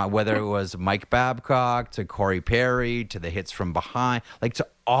 Whether it was Mike Babcock to Corey Perry to the hits from behind, like to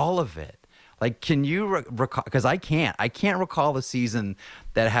all of it. Like, can you recall? Because I can't recall a season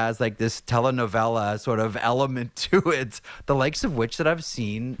that has like this telenovela sort of element to it, the likes of which that I've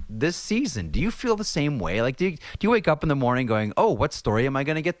seen this season. Do you feel the same way? Like, do you wake up in the morning going, "Oh, what story am I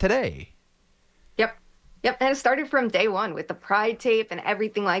going to get today?" Yep, and it started from day one with the Pride tape and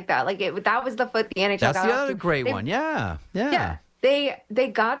everything like that. Like that was the foot the NHL got. That's the other great one. Yeah. They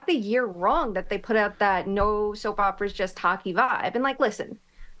got the year wrong that they put out that no soap operas, just hockey vibe. And like, listen.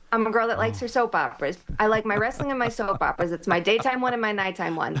 I'm a girl that likes her soap operas. I like my wrestling and my soap operas. It's my daytime one and my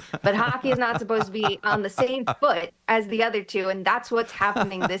nighttime one. But hockey is not supposed to be on the same foot as the other two, and that's what's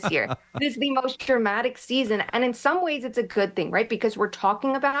happening this year. This is the most dramatic season, and in some ways it's a good thing, right? Because we're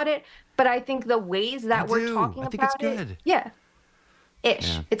talking about it, but I think the ways that we're talking about it... I think it's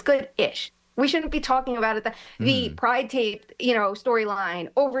good. It's good-ish. We shouldn't be talking about it. The Pride tape,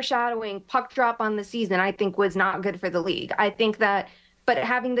 storyline, overshadowing, puck drop on the season, I think was not good for the league. I think that... But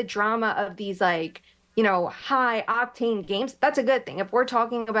having the drama of these high octane games, that's a good thing. If we're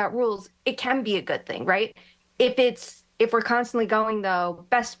talking about rules, it can be a good thing, right? If we're constantly going though,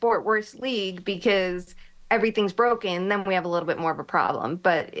 best sport, worst league because everything's broken, then we have a little bit more of a problem.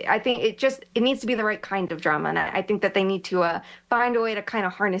 But I think it needs to be the right kind of drama. And I think that they need to find a way to kind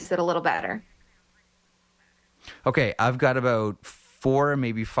of harness it a little better. Okay, I've got about 4,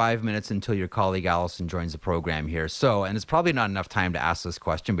 maybe 5 minutes until your colleague Allison joins the program here. So, and it's probably not enough time to ask this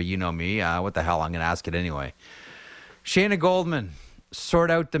question, but you know me, what the hell, I'm going to ask it anyway. Shayna Goldman, sort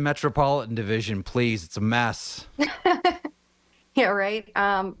out the Metropolitan Division, please. It's a mess. Yeah, right.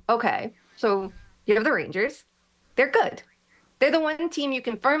 Okay, so you have the Rangers. They're good. They're the one team you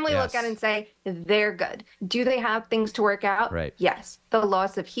can firmly look at and say, they're good. Do they have things to work out? Right. Yes. The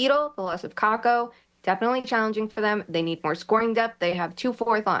loss of Hedl, the loss of Kakko, definitely challenging for them. They need more scoring depth. They have 2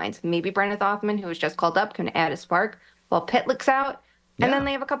 fourth lines. Maybe Brennan Hoffman, who was just called up, can add a spark while Pitlick's out. And then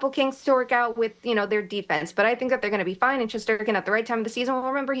they have a couple kinks to work out with, their defense. But I think that they're going to be fine. And Shesterkin at the right time of the season. Well,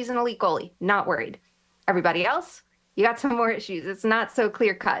 remember, he's an elite goalie. Not worried. Everybody else, you got some more issues. It's not so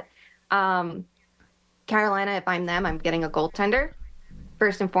clear cut. Carolina, if I'm them, I'm getting a goaltender.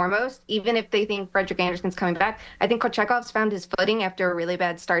 First and foremost, even if they think Frederik Andersen's coming back. I think Kochekov's found his footing after a really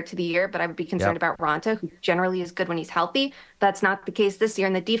bad start to the year, but I would be concerned about Ranta, who generally is good when he's healthy. That's not the case this year,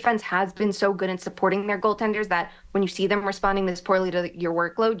 and the defense has been so good in supporting their goaltenders that when you see them responding this poorly to your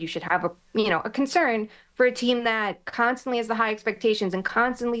workload, you should have a concern for a team that constantly has the high expectations and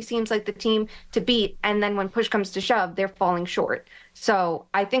constantly seems like the team to beat, and then when push comes to shove, they're falling short. So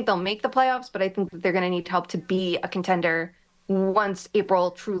I think they'll make the playoffs, but I think that they're going to need help to be a contender once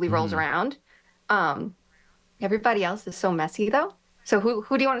April truly rolls around. Everybody else is so messy, though. So who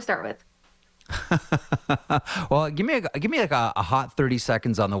do you want to start with? Well, give me like a hot 30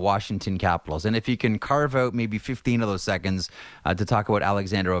 seconds on the Washington Capitals, and if you can carve out maybe 15 of those seconds to talk about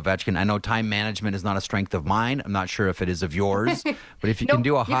Alexander Ovechkin. I know time management is not a strength of mine. I'm not sure if it is of yours, but if you can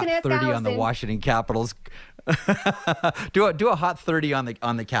do a hot 30 on the Washington Capitals. do a hot 30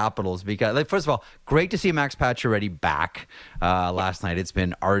 on the Capitals, because first of all, great to see Max Pacioretty back last night. It's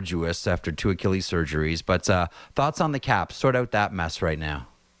been arduous after 2 Achilles surgeries, but thoughts on the Caps? Sort out that mess right now.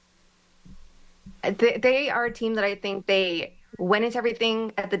 They are a team that I think they went into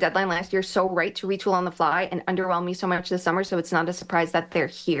everything at the deadline last year so right to retool on the fly and underwhelm me so much this summer, so it's not a surprise that they're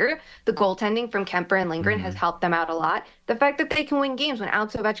here. The goaltending from Kemper and Lindgren has helped them out a lot. The fact that they can win games when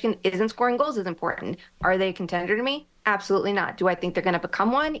Alex Ovechkin isn't scoring goals is important. Are they a contender to me? Absolutely not. Do I think they're going to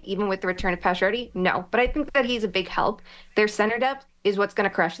become one, even with the return of Pacioretty? No, but I think that he's a big help. Their center depth is what's going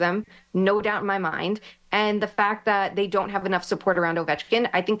to crush them, no doubt in my mind. And the fact that they don't have enough support around Ovechkin,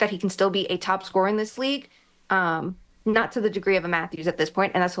 I think that he can still be a top scorer in this league. Not to the degree of a Matthews at this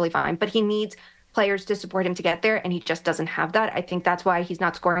point, and that's totally fine. But he needs players to support him to get there, and he just doesn't have that. I think that's why he's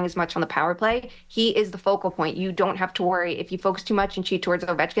not scoring as much on the power play. He is the focal point. You don't have to worry if you focus too much and cheat towards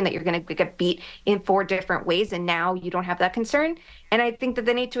Ovechkin that you're going to get beat in 4 different ways, and now you don't have that concern. And I think that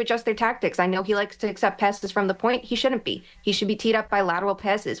they need to adjust their tactics. I know he likes to accept passes from the point. He shouldn't be. He should be teed up by lateral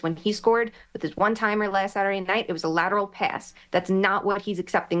passes. When he scored with his one-timer last Saturday night, it was a lateral pass. That's not what he's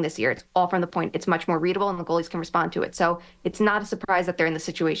accepting this year. It's all from the point. It's much more readable, and the goalies can respond to it. So it's not a surprise that they're in the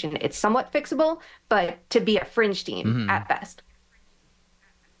situation. It's somewhat fixable, but to be a fringe team at best.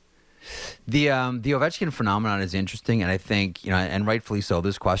 The Ovechkin phenomenon is interesting, and I think, and rightfully so,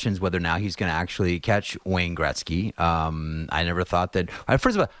 there's questions whether now he's going to actually catch Wayne Gretzky. I never thought that.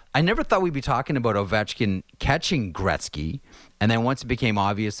 First of all, I never thought we'd be talking about Ovechkin catching Gretzky. And then once it became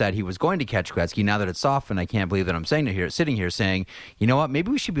obvious that he was going to catch Gretzky, now that it's softened, I can't believe that I'm sitting here saying, you know what,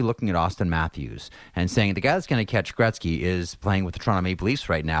 maybe we should be looking at Austin Matthews and saying the guy that's going to catch Gretzky is playing with the Toronto Maple Leafs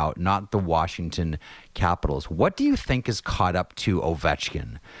right now, not the Washington Capitals. What do you think is caught up to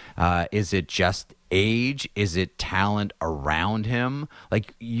Ovechkin? Is it just age? Is it talent around him?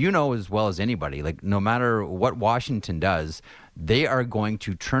 Like, as well as anybody, like no matter what Washington does, they are going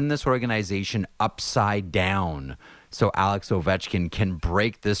to turn this organization upside down so Alex Ovechkin can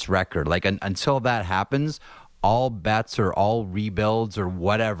break this record. Like, until that happens, all bets or all rebuilds or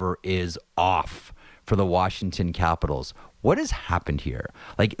whatever is off for the Washington Capitals. What has happened here?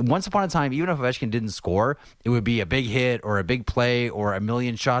 Like, once upon a time, even if Ovechkin didn't score, it would be a big hit or a big play or a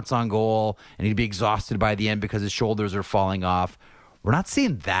million shots on goal, and he'd be exhausted by the end because his shoulders are falling off. We're not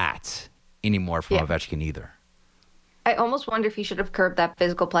seeing that anymore from Ovechkin either. I almost wonder if he should have curbed that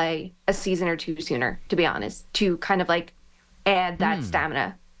physical play a season or two sooner, to be honest, to kind of like add that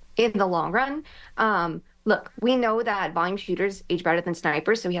stamina in the long run. Look, we know that volume shooters age better than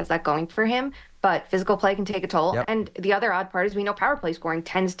snipers, so he has that going for him, but physical play can take a toll. Yep. And the other odd part is we know power play scoring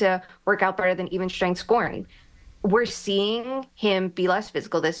tends to work out better than even strength scoring. We're seeing him be less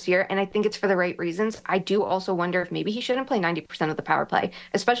physical this year, and I think it's for the right reasons. I do also wonder if maybe he shouldn't play 90% of the power play,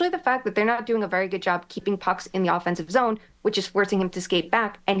 especially the fact that they're not doing a very good job keeping pucks in the offensive zone, which is forcing him to skate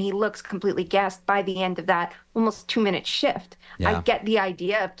back, and he looks completely gassed by the end of that almost 2-minute shift. Yeah. I get the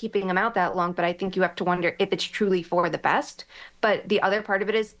idea of keeping him out that long, but I think you have to wonder if it's truly for the best. But the other part of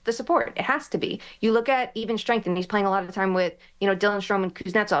it is the support. It has to be. You look at even strength, and he's playing a lot of time with, Dylan Strome and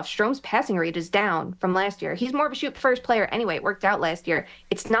Kuznetsov. Strome's passing rate is down from last year. He's more of a shoot-first player anyway. It worked out last year.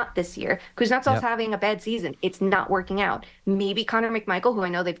 It's not this year. Kuznetsov's having a bad season. It's not working out. Maybe Connor McMichael, who I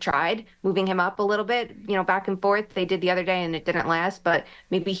know they've tried moving him up a little bit, back and forth. They did the other day, and it didn't last. But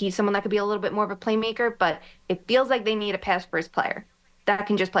maybe he's someone that could be a little bit more of a playmaker. But it feels like they need a pass-first player that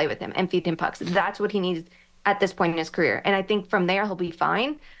can just play with him and feed him pucks. That's what he needs at this point in his career. And I think from there, he'll be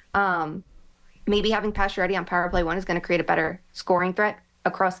fine. Maybe having Pacioretty on power play 1 is going to create a better scoring threat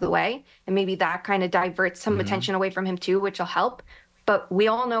across the way. And maybe that kind of diverts some attention away from him too, which will help. But we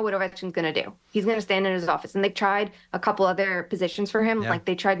all know what Ovechkin's going to do. He's going to stand in his office. And they've tried a couple other positions for him. Yeah. Like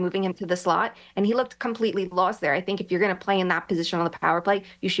they tried moving him to the slot, and he looked completely lost there. I think if you're going to play in that position on the power play,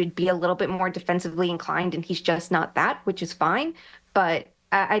 you should be a little bit more defensively inclined, and he's just not that, which is fine. But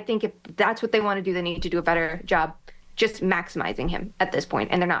I think if that's what they want to do, they need to do a better job just maximizing him at this point,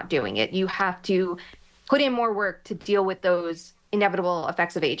 and they're not doing it. You have to put in more work to deal with those inevitable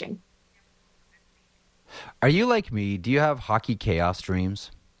effects of aging. Are you like me? Do you have hockey chaos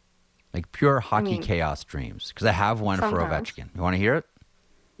dreams? Like pure hockey chaos dreams? Because I have one for Ovechkin. You want to hear it?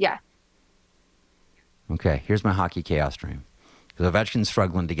 Yeah. Okay, here's my hockey chaos dream. Because Ovechkin's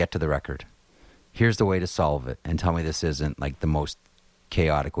struggling to get to the record. Here's the way to solve it, and tell me this isn't like the most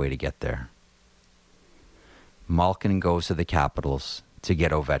chaotic way to get there. Malkin goes to the Capitals to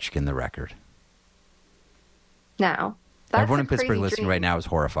get Ovechkin the record. Now, everyone in Pittsburgh listening right now is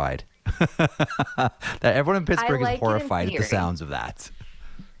horrified. Everyone in Pittsburgh is horrified at the sounds of that.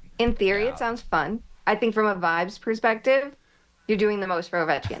 In theory, it sounds fun. I think from a vibes perspective, you're doing the most for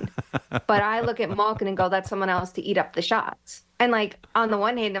Ovechkin. But I look at Malkin and go, that's someone else to eat up the shots. And like on the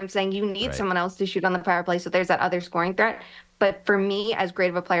one hand, I'm saying you need someone else to shoot on the power play, so there's that other scoring threat. But for me, as great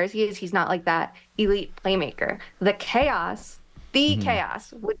of a player as he is, he's not like that elite playmaker. The chaos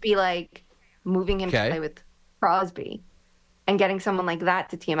would be like moving him to play with Crosby and getting someone like that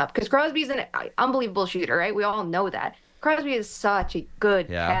to team up. Because Crosby's an unbelievable shooter, right? We all know that. Crosby is such a good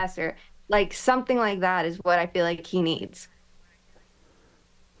passer. Like, something like that is what I feel like he needs.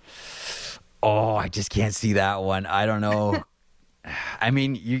 Oh, I just can't see that one. I don't know. I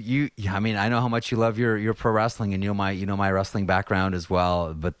mean, I mean, I know how much you love your pro wrestling, and you know my wrestling background as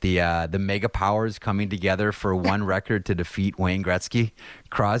well. But the mega powers coming together for one record to defeat Wayne Gretzky,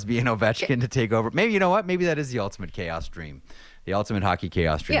 Crosby, and Ovechkin to take over. Maybe, you know what? Maybe that is the ultimate chaos dream, the ultimate hockey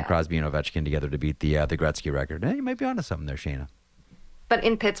chaos dream. Crosby and Ovechkin together to beat the Gretzky record. You might be onto something there, Shayna. But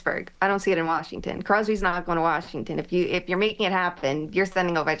in Pittsburgh, I don't see it in Washington. Crosby's not going to Washington. If you're making it happen, you're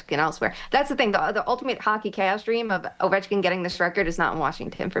sending Ovechkin elsewhere. That's the thing. The ultimate hockey chaos dream of Ovechkin getting this record is not in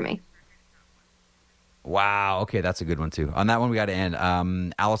Washington for me. Wow. Okay, that's a good one too. On that one, we got to end.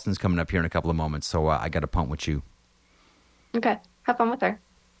 Allison's coming up here in a couple of moments, so I got to punt with you. Okay, have fun with her.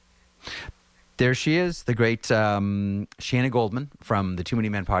 There she is, the great Shanna Goldman from the Too Many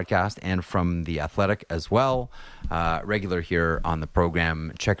Men podcast and from The Athletic as well. Regular here on the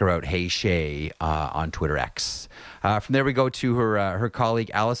program. Check her out, Hey Shay, on Twitter X. From there we go to her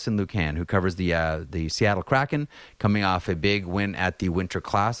colleague Allison Lucan, who covers the Seattle Kraken, coming off a big win at the Winter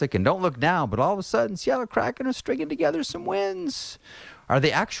Classic. And don't look now, but all of a sudden, Seattle Kraken are stringing together some wins. Are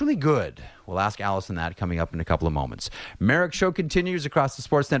they actually good? We'll ask Allison that coming up in a couple of moments. Merrick Show continues across the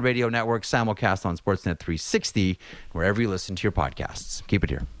Sportsnet Radio Network, simulcast on Sportsnet 360, wherever you listen to your podcasts. Keep it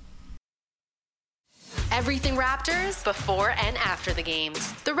here. Everything Raptors before and after the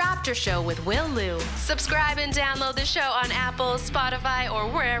games. The Raptor Show with Will Liu. Subscribe and download the show on Apple, Spotify, or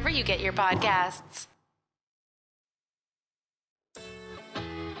wherever you get your podcasts.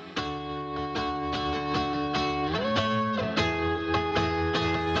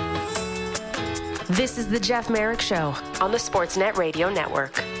 This is the Jeff Merrick Show on the Sportsnet Radio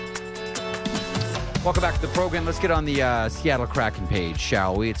Network. Welcome back to the program. Let's get on the Seattle Kraken page,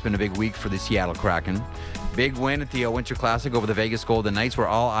 shall we? It's been a big week for the Seattle Kraken. Big win at the Winter Classic over the Vegas Golden Knights, where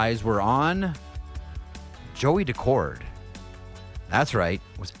all eyes were on Joey Daccord. That's right,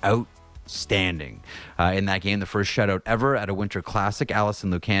 was outstanding in that game. The first shutout ever at a Winter Classic.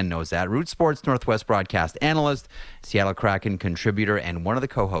 Allison Lucan knows that. Root Sports Northwest broadcast analyst, Seattle Kraken contributor, and one of the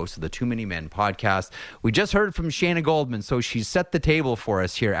co-hosts of the Too Many Men podcast. We just heard from Shayna Goldman, so she set the table for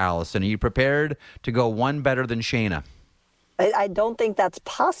us here, Allison. Are you prepared to go one better than Shayna? I don't think that's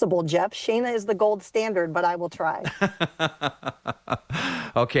possible, Jeff. Shayna is the gold standard, but I will try.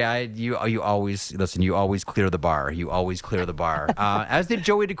 Okay, you always listen. You always clear the bar. You always clear the bar. As did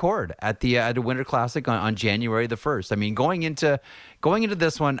Joey Daccord at the Winter Classic on January the 1st. I mean, going into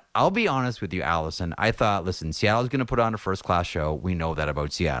this one, I'll be honest with you, Allison. I thought, listen, Seattle's going to put on a first-class show. We know that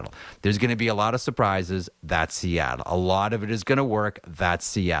about Seattle. There's going to be a lot of surprises. That's Seattle. A lot of it is going to work. That's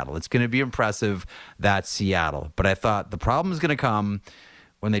Seattle. It's going to be impressive. That's Seattle. But I thought the problem is going to come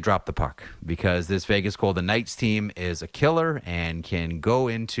when they drop the puck, because this Vegas Golden Knights team is a killer and can go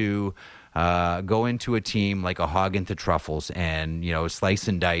into a team like a hog into truffles and, you know, slice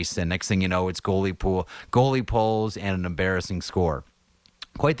and dice. And next thing you know, it's goalie pulls and an embarrassing score.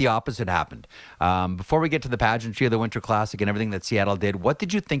 Quite the opposite happened. Before we get to the pageantry of the Winter Classic and everything that Seattle did, what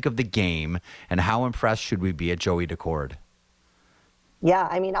did you think of the game, and how impressed should we be at Joey Daccord? Yeah,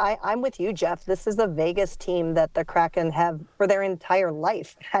 I mean, I'm with you, Jeff. This is a Vegas team that the Kraken have, for their entire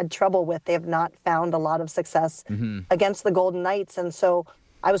life, had trouble with. They have not found a lot of success against the Golden Knights. And so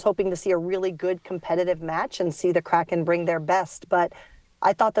I was hoping to see a really good competitive match and see the Kraken bring their best. But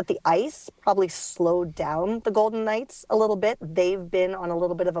I thought that the ice probably slowed down the Golden Knights a little bit. They've been on a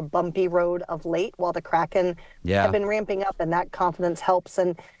little bit of a bumpy road of late, while the Kraken have been ramping up, and that confidence helps.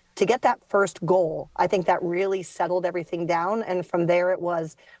 And to get that first goal, I think that really settled everything down. And from there, it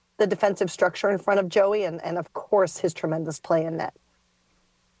was the defensive structure in front of Joey and of course, his tremendous play in net.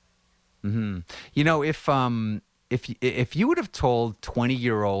 Mm-hmm. You know, if you would have told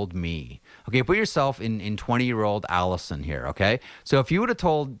 20-year-old me, okay, put yourself in 20-year-old Allison here, okay? So if you would have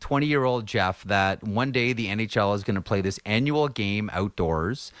told 20-year-old Jeff that one day the NHL is going to play this annual game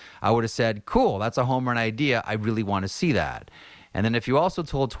outdoors, I would have said, cool, that's a home run idea. I really want to see that. And then if you also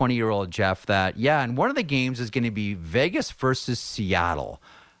told 20-year-old Jeff that, yeah, and one of the games is going to be Vegas versus Seattle,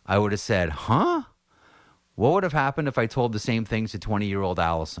 I would have said, huh? What would have happened if I told the same things to 20-year-old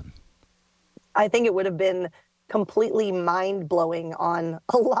Allison? I think it would have been completely mind-blowing on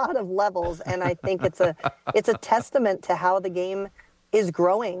a lot of levels. And I think it's a testament to how the game is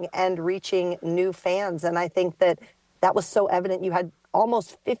growing and reaching new fans. And I think that was so evident. You had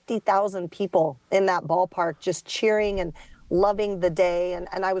almost 50,000 people in that ballpark just cheering and loving the day.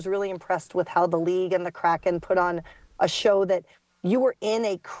 And I was really impressed with how the league and the Kraken put on a show that you were in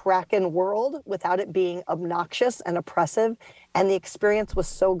a Kraken world without it being obnoxious and oppressive. And the experience was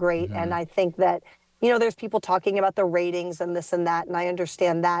so great. Mm-hmm. And I think that, there's people talking about the ratings and this and that, and I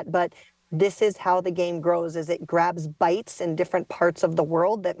understand that. But this is how the game grows, is it grabs bites in different parts of the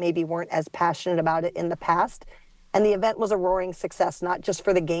world that maybe weren't as passionate about it in the past. And the event was a roaring success, not just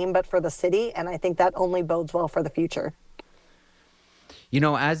for the game, but for the city. And I think that only bodes well for the future.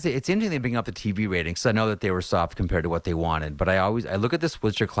 It's interesting they bring up the TV ratings. I know that they were soft compared to what they wanted, but I look at this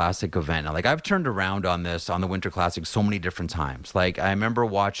Winter Classic event. Like, I've turned around on the Winter Classic so many different times. Like, I remember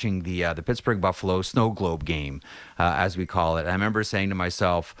watching the Pittsburgh Buffalo Snow Globe game, as we call it. I remember saying to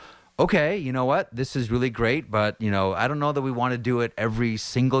myself, okay, you know what? This is really great, but, I don't know that we want to do it every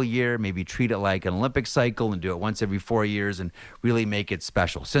single year. Maybe treat it like an Olympic cycle and do it once every 4 years and really make it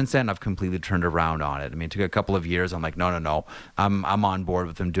special. Since then, I've completely turned around on it. I mean, it took a couple of years. I'm like, no. I'm on board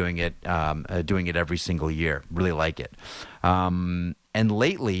with them doing it every single year. Really like it. And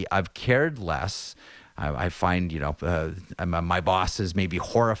lately, I've cared less. I find, my boss is maybe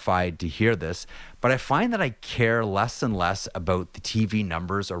horrified to hear this, but I find that I care less and less about the TV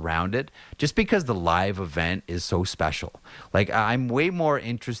numbers around it just because the live event is so special. Like, I'm way more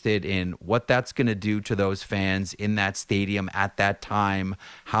interested in what that's going to do to those fans in that stadium at that time,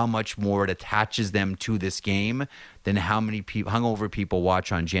 how much more it attaches them to this game than how many hungover people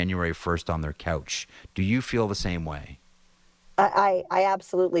watch on January 1st on their couch. Do you feel the same way? I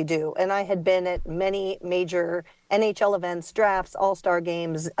absolutely do. And I had been at many major NHL events, drafts, all-star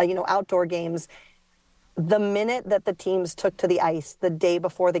games, outdoor games. The minute that the teams took to the ice the day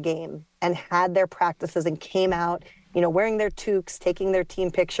before the game and had their practices and came out, wearing their toques, taking their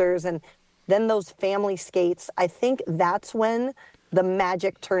team pictures, and then those family skates, I think that's when the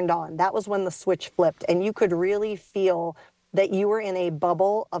magic turned on. That was when the switch flipped, and you could really feel that you were in a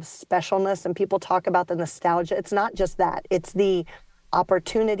bubble of specialness. And people talk about the nostalgia. It's not just that. It's the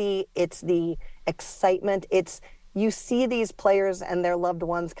opportunity. It's the excitement. You see these players and their loved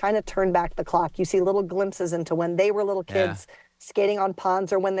ones kind of turn back the clock. You see little glimpses into when they were little kids skating on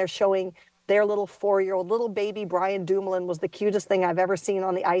ponds, or when they're showing their little 4-year-old little baby. Brian Dumoulin was the cutest thing I've ever seen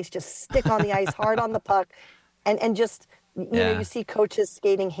on the ice. Just stick on the ice, hard on the puck. And just, you see coaches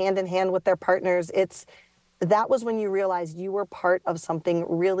skating hand in hand with their partners. That was when you realized you were part of something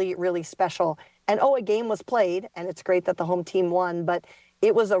really, really special. And, a game was played, and it's great that the home team won, but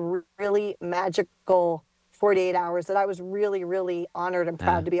it was a really magical 48 hours that I was really, really honored and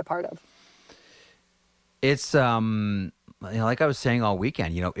proud to be a part of. It's like I was saying all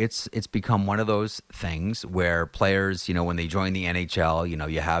weekend, it's become one of those things where players, when they join the NHL,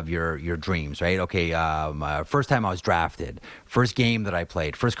 you have your dreams, right? Okay, first time I was drafted, first game that I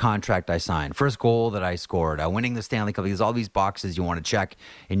played, first contract I signed, first goal that I scored, winning the Stanley Cup. There's all these boxes you want to check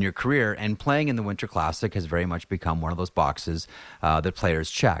in your career, and playing in the Winter Classic has very much become one of those boxes that players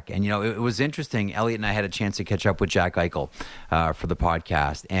check. And, it was interesting. Elliot and I had a chance to catch up with Jack Eichel for the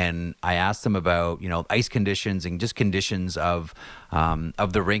podcast, and I asked him about, ice conditions and just conditions of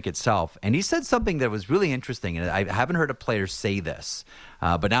the rink itself. And he said something that was really interesting, and I haven't heard a player say this,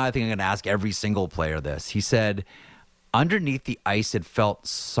 but now I think I'm going to ask every single player this. He said, underneath the ice, it felt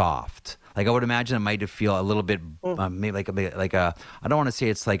soft. Like, I would imagine it might feel a little bit, maybe like a, I don't want to say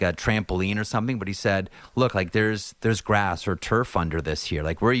it's like a trampoline or something, but he said, look, like there's grass or turf under this here.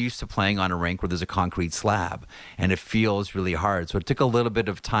 Like, we're used to playing on a rink where there's a concrete slab, and it feels really hard. So it took a little bit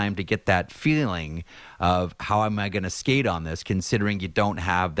of time to get that feeling of how am I going to skate on this, considering you don't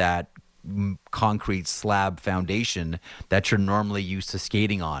have that concrete slab foundation that you're normally used to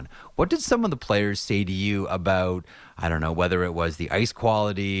skating on. What did some of the players say to you about, I don't know, whether it was the ice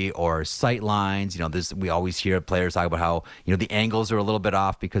quality or sight lines? We always hear players talk about how, the angles are a little bit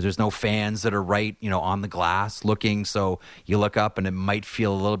off because there's no fans that are right, on the glass looking. So you look up and it might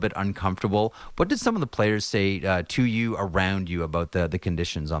feel a little bit uncomfortable. What did some of the players say to you, around you, about the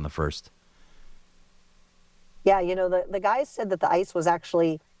conditions on the first? Yeah, the guys said that the ice was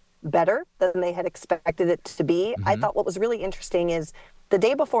actually better than they had expected it to be. I thought what was really interesting is the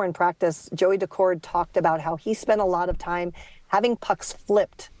day before in practice, Joey Decord talked about how he spent a lot of time having pucks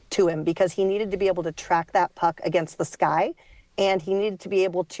flipped to him because he needed to be able to track that puck against the sky, and he needed to be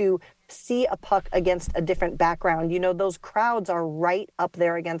able to see a puck against a different background. Those crowds are right up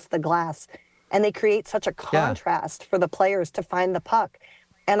there against the glass, and they create such a contrast for the players to find the puck.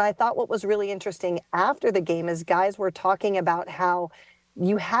 And I thought what was really interesting after the game is guys were talking about how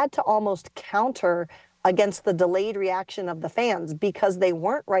you had to almost counter against the delayed reaction of the fans because they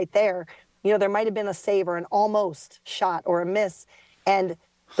weren't right there. There might have been a save or an almost shot or a miss, and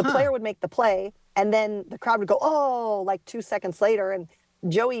the player would make the play, and then the crowd would go, oh, like 2 seconds later. And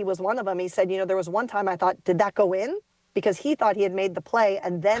Joey was one of them. He said, there was one time I thought, did that go in? because he thought he had made the play,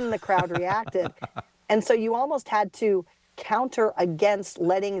 and then the crowd reacted. And so you almost had to counter against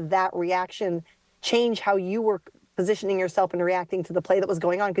letting that reaction change how you were positioning yourself and reacting to the play that was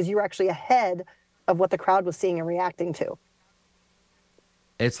going on, because you were actually ahead of what the crowd was seeing and reacting to.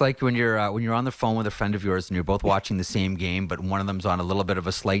 It's like when you're on the phone with a friend of yours and you're both watching the same game, but one of them's on a little bit of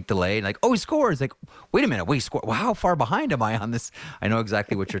a slight delay. Like, oh, he scores. Like, wait a minute, wait, score. Well, how far behind am I on this? I know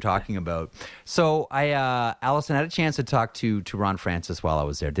exactly what you're talking about. So Allison, had a chance to talk to Ron Francis while I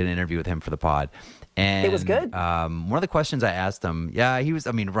was there. Did an interview with him for the pod. And it was good. One of the questions I asked him,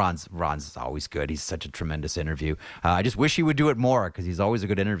 Ron's always good. He's such a tremendous interview. I just wish he would do it more because he's always a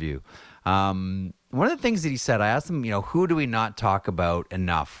good interview. One of the things that he said, I asked him, who do we not talk about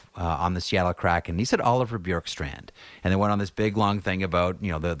enough on the Seattle Kraken? He said Oliver Bjorkstrand. And they went on this big, long thing about,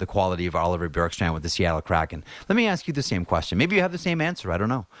 the quality of Oliver Bjorkstrand with the Seattle Kraken. Let me ask you the same question. Maybe you have the same answer. I don't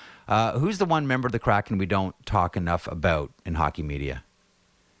know. Who's the one member of the Kraken we don't talk enough about in hockey media?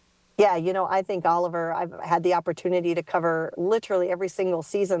 Yeah, I think Oliver, I've had the opportunity to cover literally every single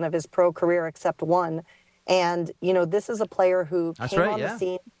season of his pro career except one. And, this is a player who came on the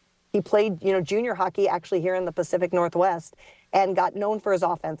scene. He played, junior hockey actually here in the Pacific Northwest and got known for his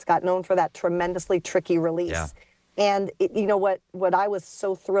offense, got known for that tremendously tricky release. Yeah. And what I was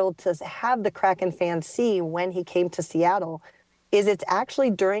so thrilled to have the Kraken fans see when he came to Seattle is it's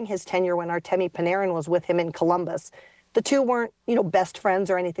actually during his tenure when Artemi Panarin was with him in Columbus. The two weren't, best friends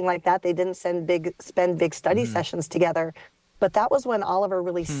or anything like that. They didn't spend big study sessions together. But that was when Oliver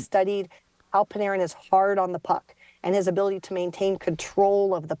really studied how Panarin is hard on the puck and his ability to maintain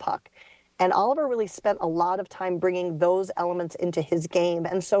control of the puck. And Oliver really spent a lot of time bringing those elements into his game.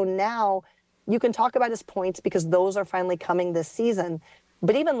 And so now you can talk about his points because those are finally coming this season.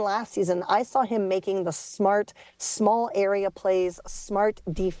 But even last season, I saw him making the smart, small area plays, smart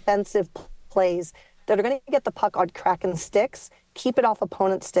defensive plays that are going to get the puck on Kraken sticks, keep it off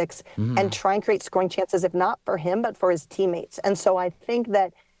opponent sticks, and try and create scoring chances, if not for him, but for his teammates. And so I think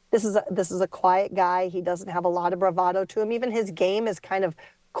that this is a quiet guy. He doesn't have a lot of bravado to him. Even his game is kind of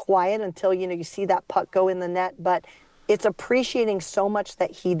quiet until, you see that puck go in the net. But it's appreciating so much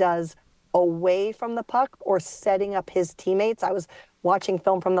that he does away from the puck or setting up his teammates. I was watching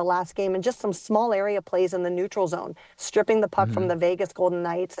film from the last game and just some small area plays in the neutral zone, stripping the puck from the Vegas Golden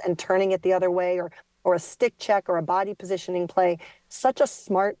Knights and turning it the other way, or a stick check or a body positioning play. Such a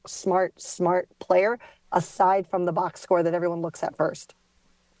smart player, aside from the box score that everyone looks at first.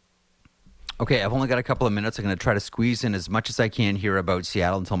 Okay, I've only got a couple of minutes. I'm going to try to squeeze in as much as I can here about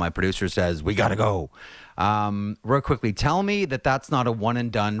Seattle until my producer says, we got to go. Real quickly, tell me that that's not a one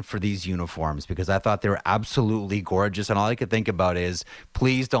and done for these uniforms, because I thought they were absolutely gorgeous. And all I could think about is,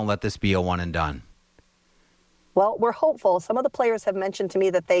 please don't let this be a one and done. Well, we're hopeful. Some of the players have mentioned to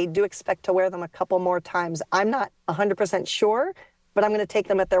me that they do expect to wear them a couple more times. I'm not 100% sure, but I'm going to take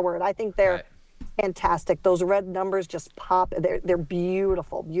them at their word. I think they're fantastic. Those red numbers just pop. They're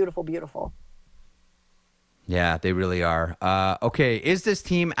beautiful, beautiful, beautiful. Yeah, they really are. Okay, is this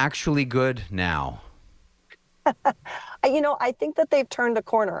team actually good now? I think that they've turned a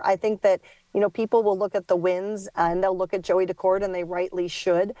corner. I think that, people will look at the wins and they'll look at Joey Daccord, and they rightly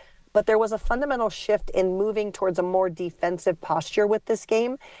should. But there was a fundamental shift in moving towards a more defensive posture with this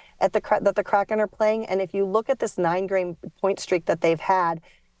game that the Kraken are playing. And if you look at this 9-game point streak that they've had,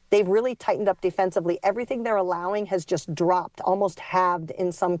 they've really tightened up defensively. Everything they're allowing has just dropped, almost halved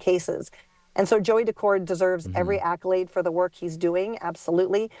in some cases. And so Joey Daccord deserves every accolade for the work he's doing,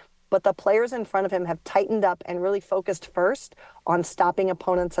 absolutely. But the players in front of him have tightened up and really focused first on stopping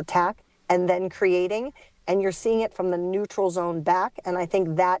opponents' attack and then creating. And you're seeing it from the neutral zone back. And I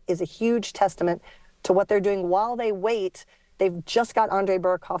think that is a huge testament to what they're doing while they wait. They've just got Andrei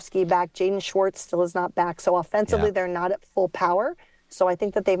Burakovsky back. Jaden Schwartz still is not back. So offensively, they're not at full power. So I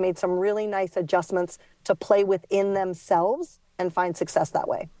think that they've made some really nice adjustments to play within themselves and find success that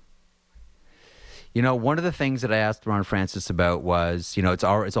way. One of the things that I asked Ron Francis about was, it's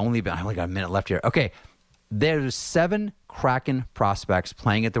only been, I only got a minute left here. Okay, there's 7 Kraken prospects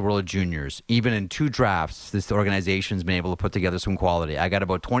playing at the World Juniors. Even in 2 drafts, this organization's been able to put together some quality. I got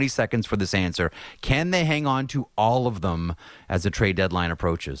about 20 seconds for this answer. Can they hang on to all of them as the trade deadline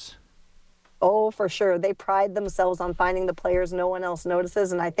approaches? Oh, for sure. They pride themselves on finding the players no one else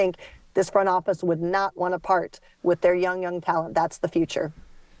notices, and I think this front office would not want to part with their young talent. That's the future.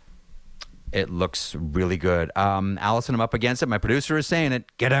 It looks really good. Allison, I'm up against it. My producer is saying it.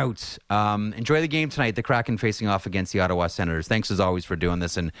 Get out. Enjoy the game tonight. The Kraken facing off against the Ottawa Senators. Thanks as always for doing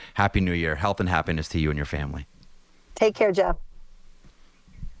this, and Happy New Year. Health and happiness to you and your family. Take care, Jeff.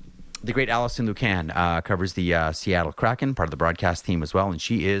 The great Allison Lucan covers the Seattle Kraken, part of the broadcast team as well, and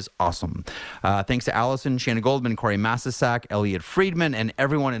she is awesome. Thanks to Allison, Shannon Goldman, Corey Massasak, Elliot Friedman, and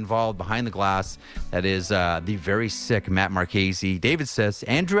everyone involved behind the glass. That is the very sick Matt Marchese, David Siss,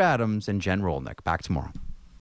 Andrew Adams, and Jen Rolnick. Back tomorrow.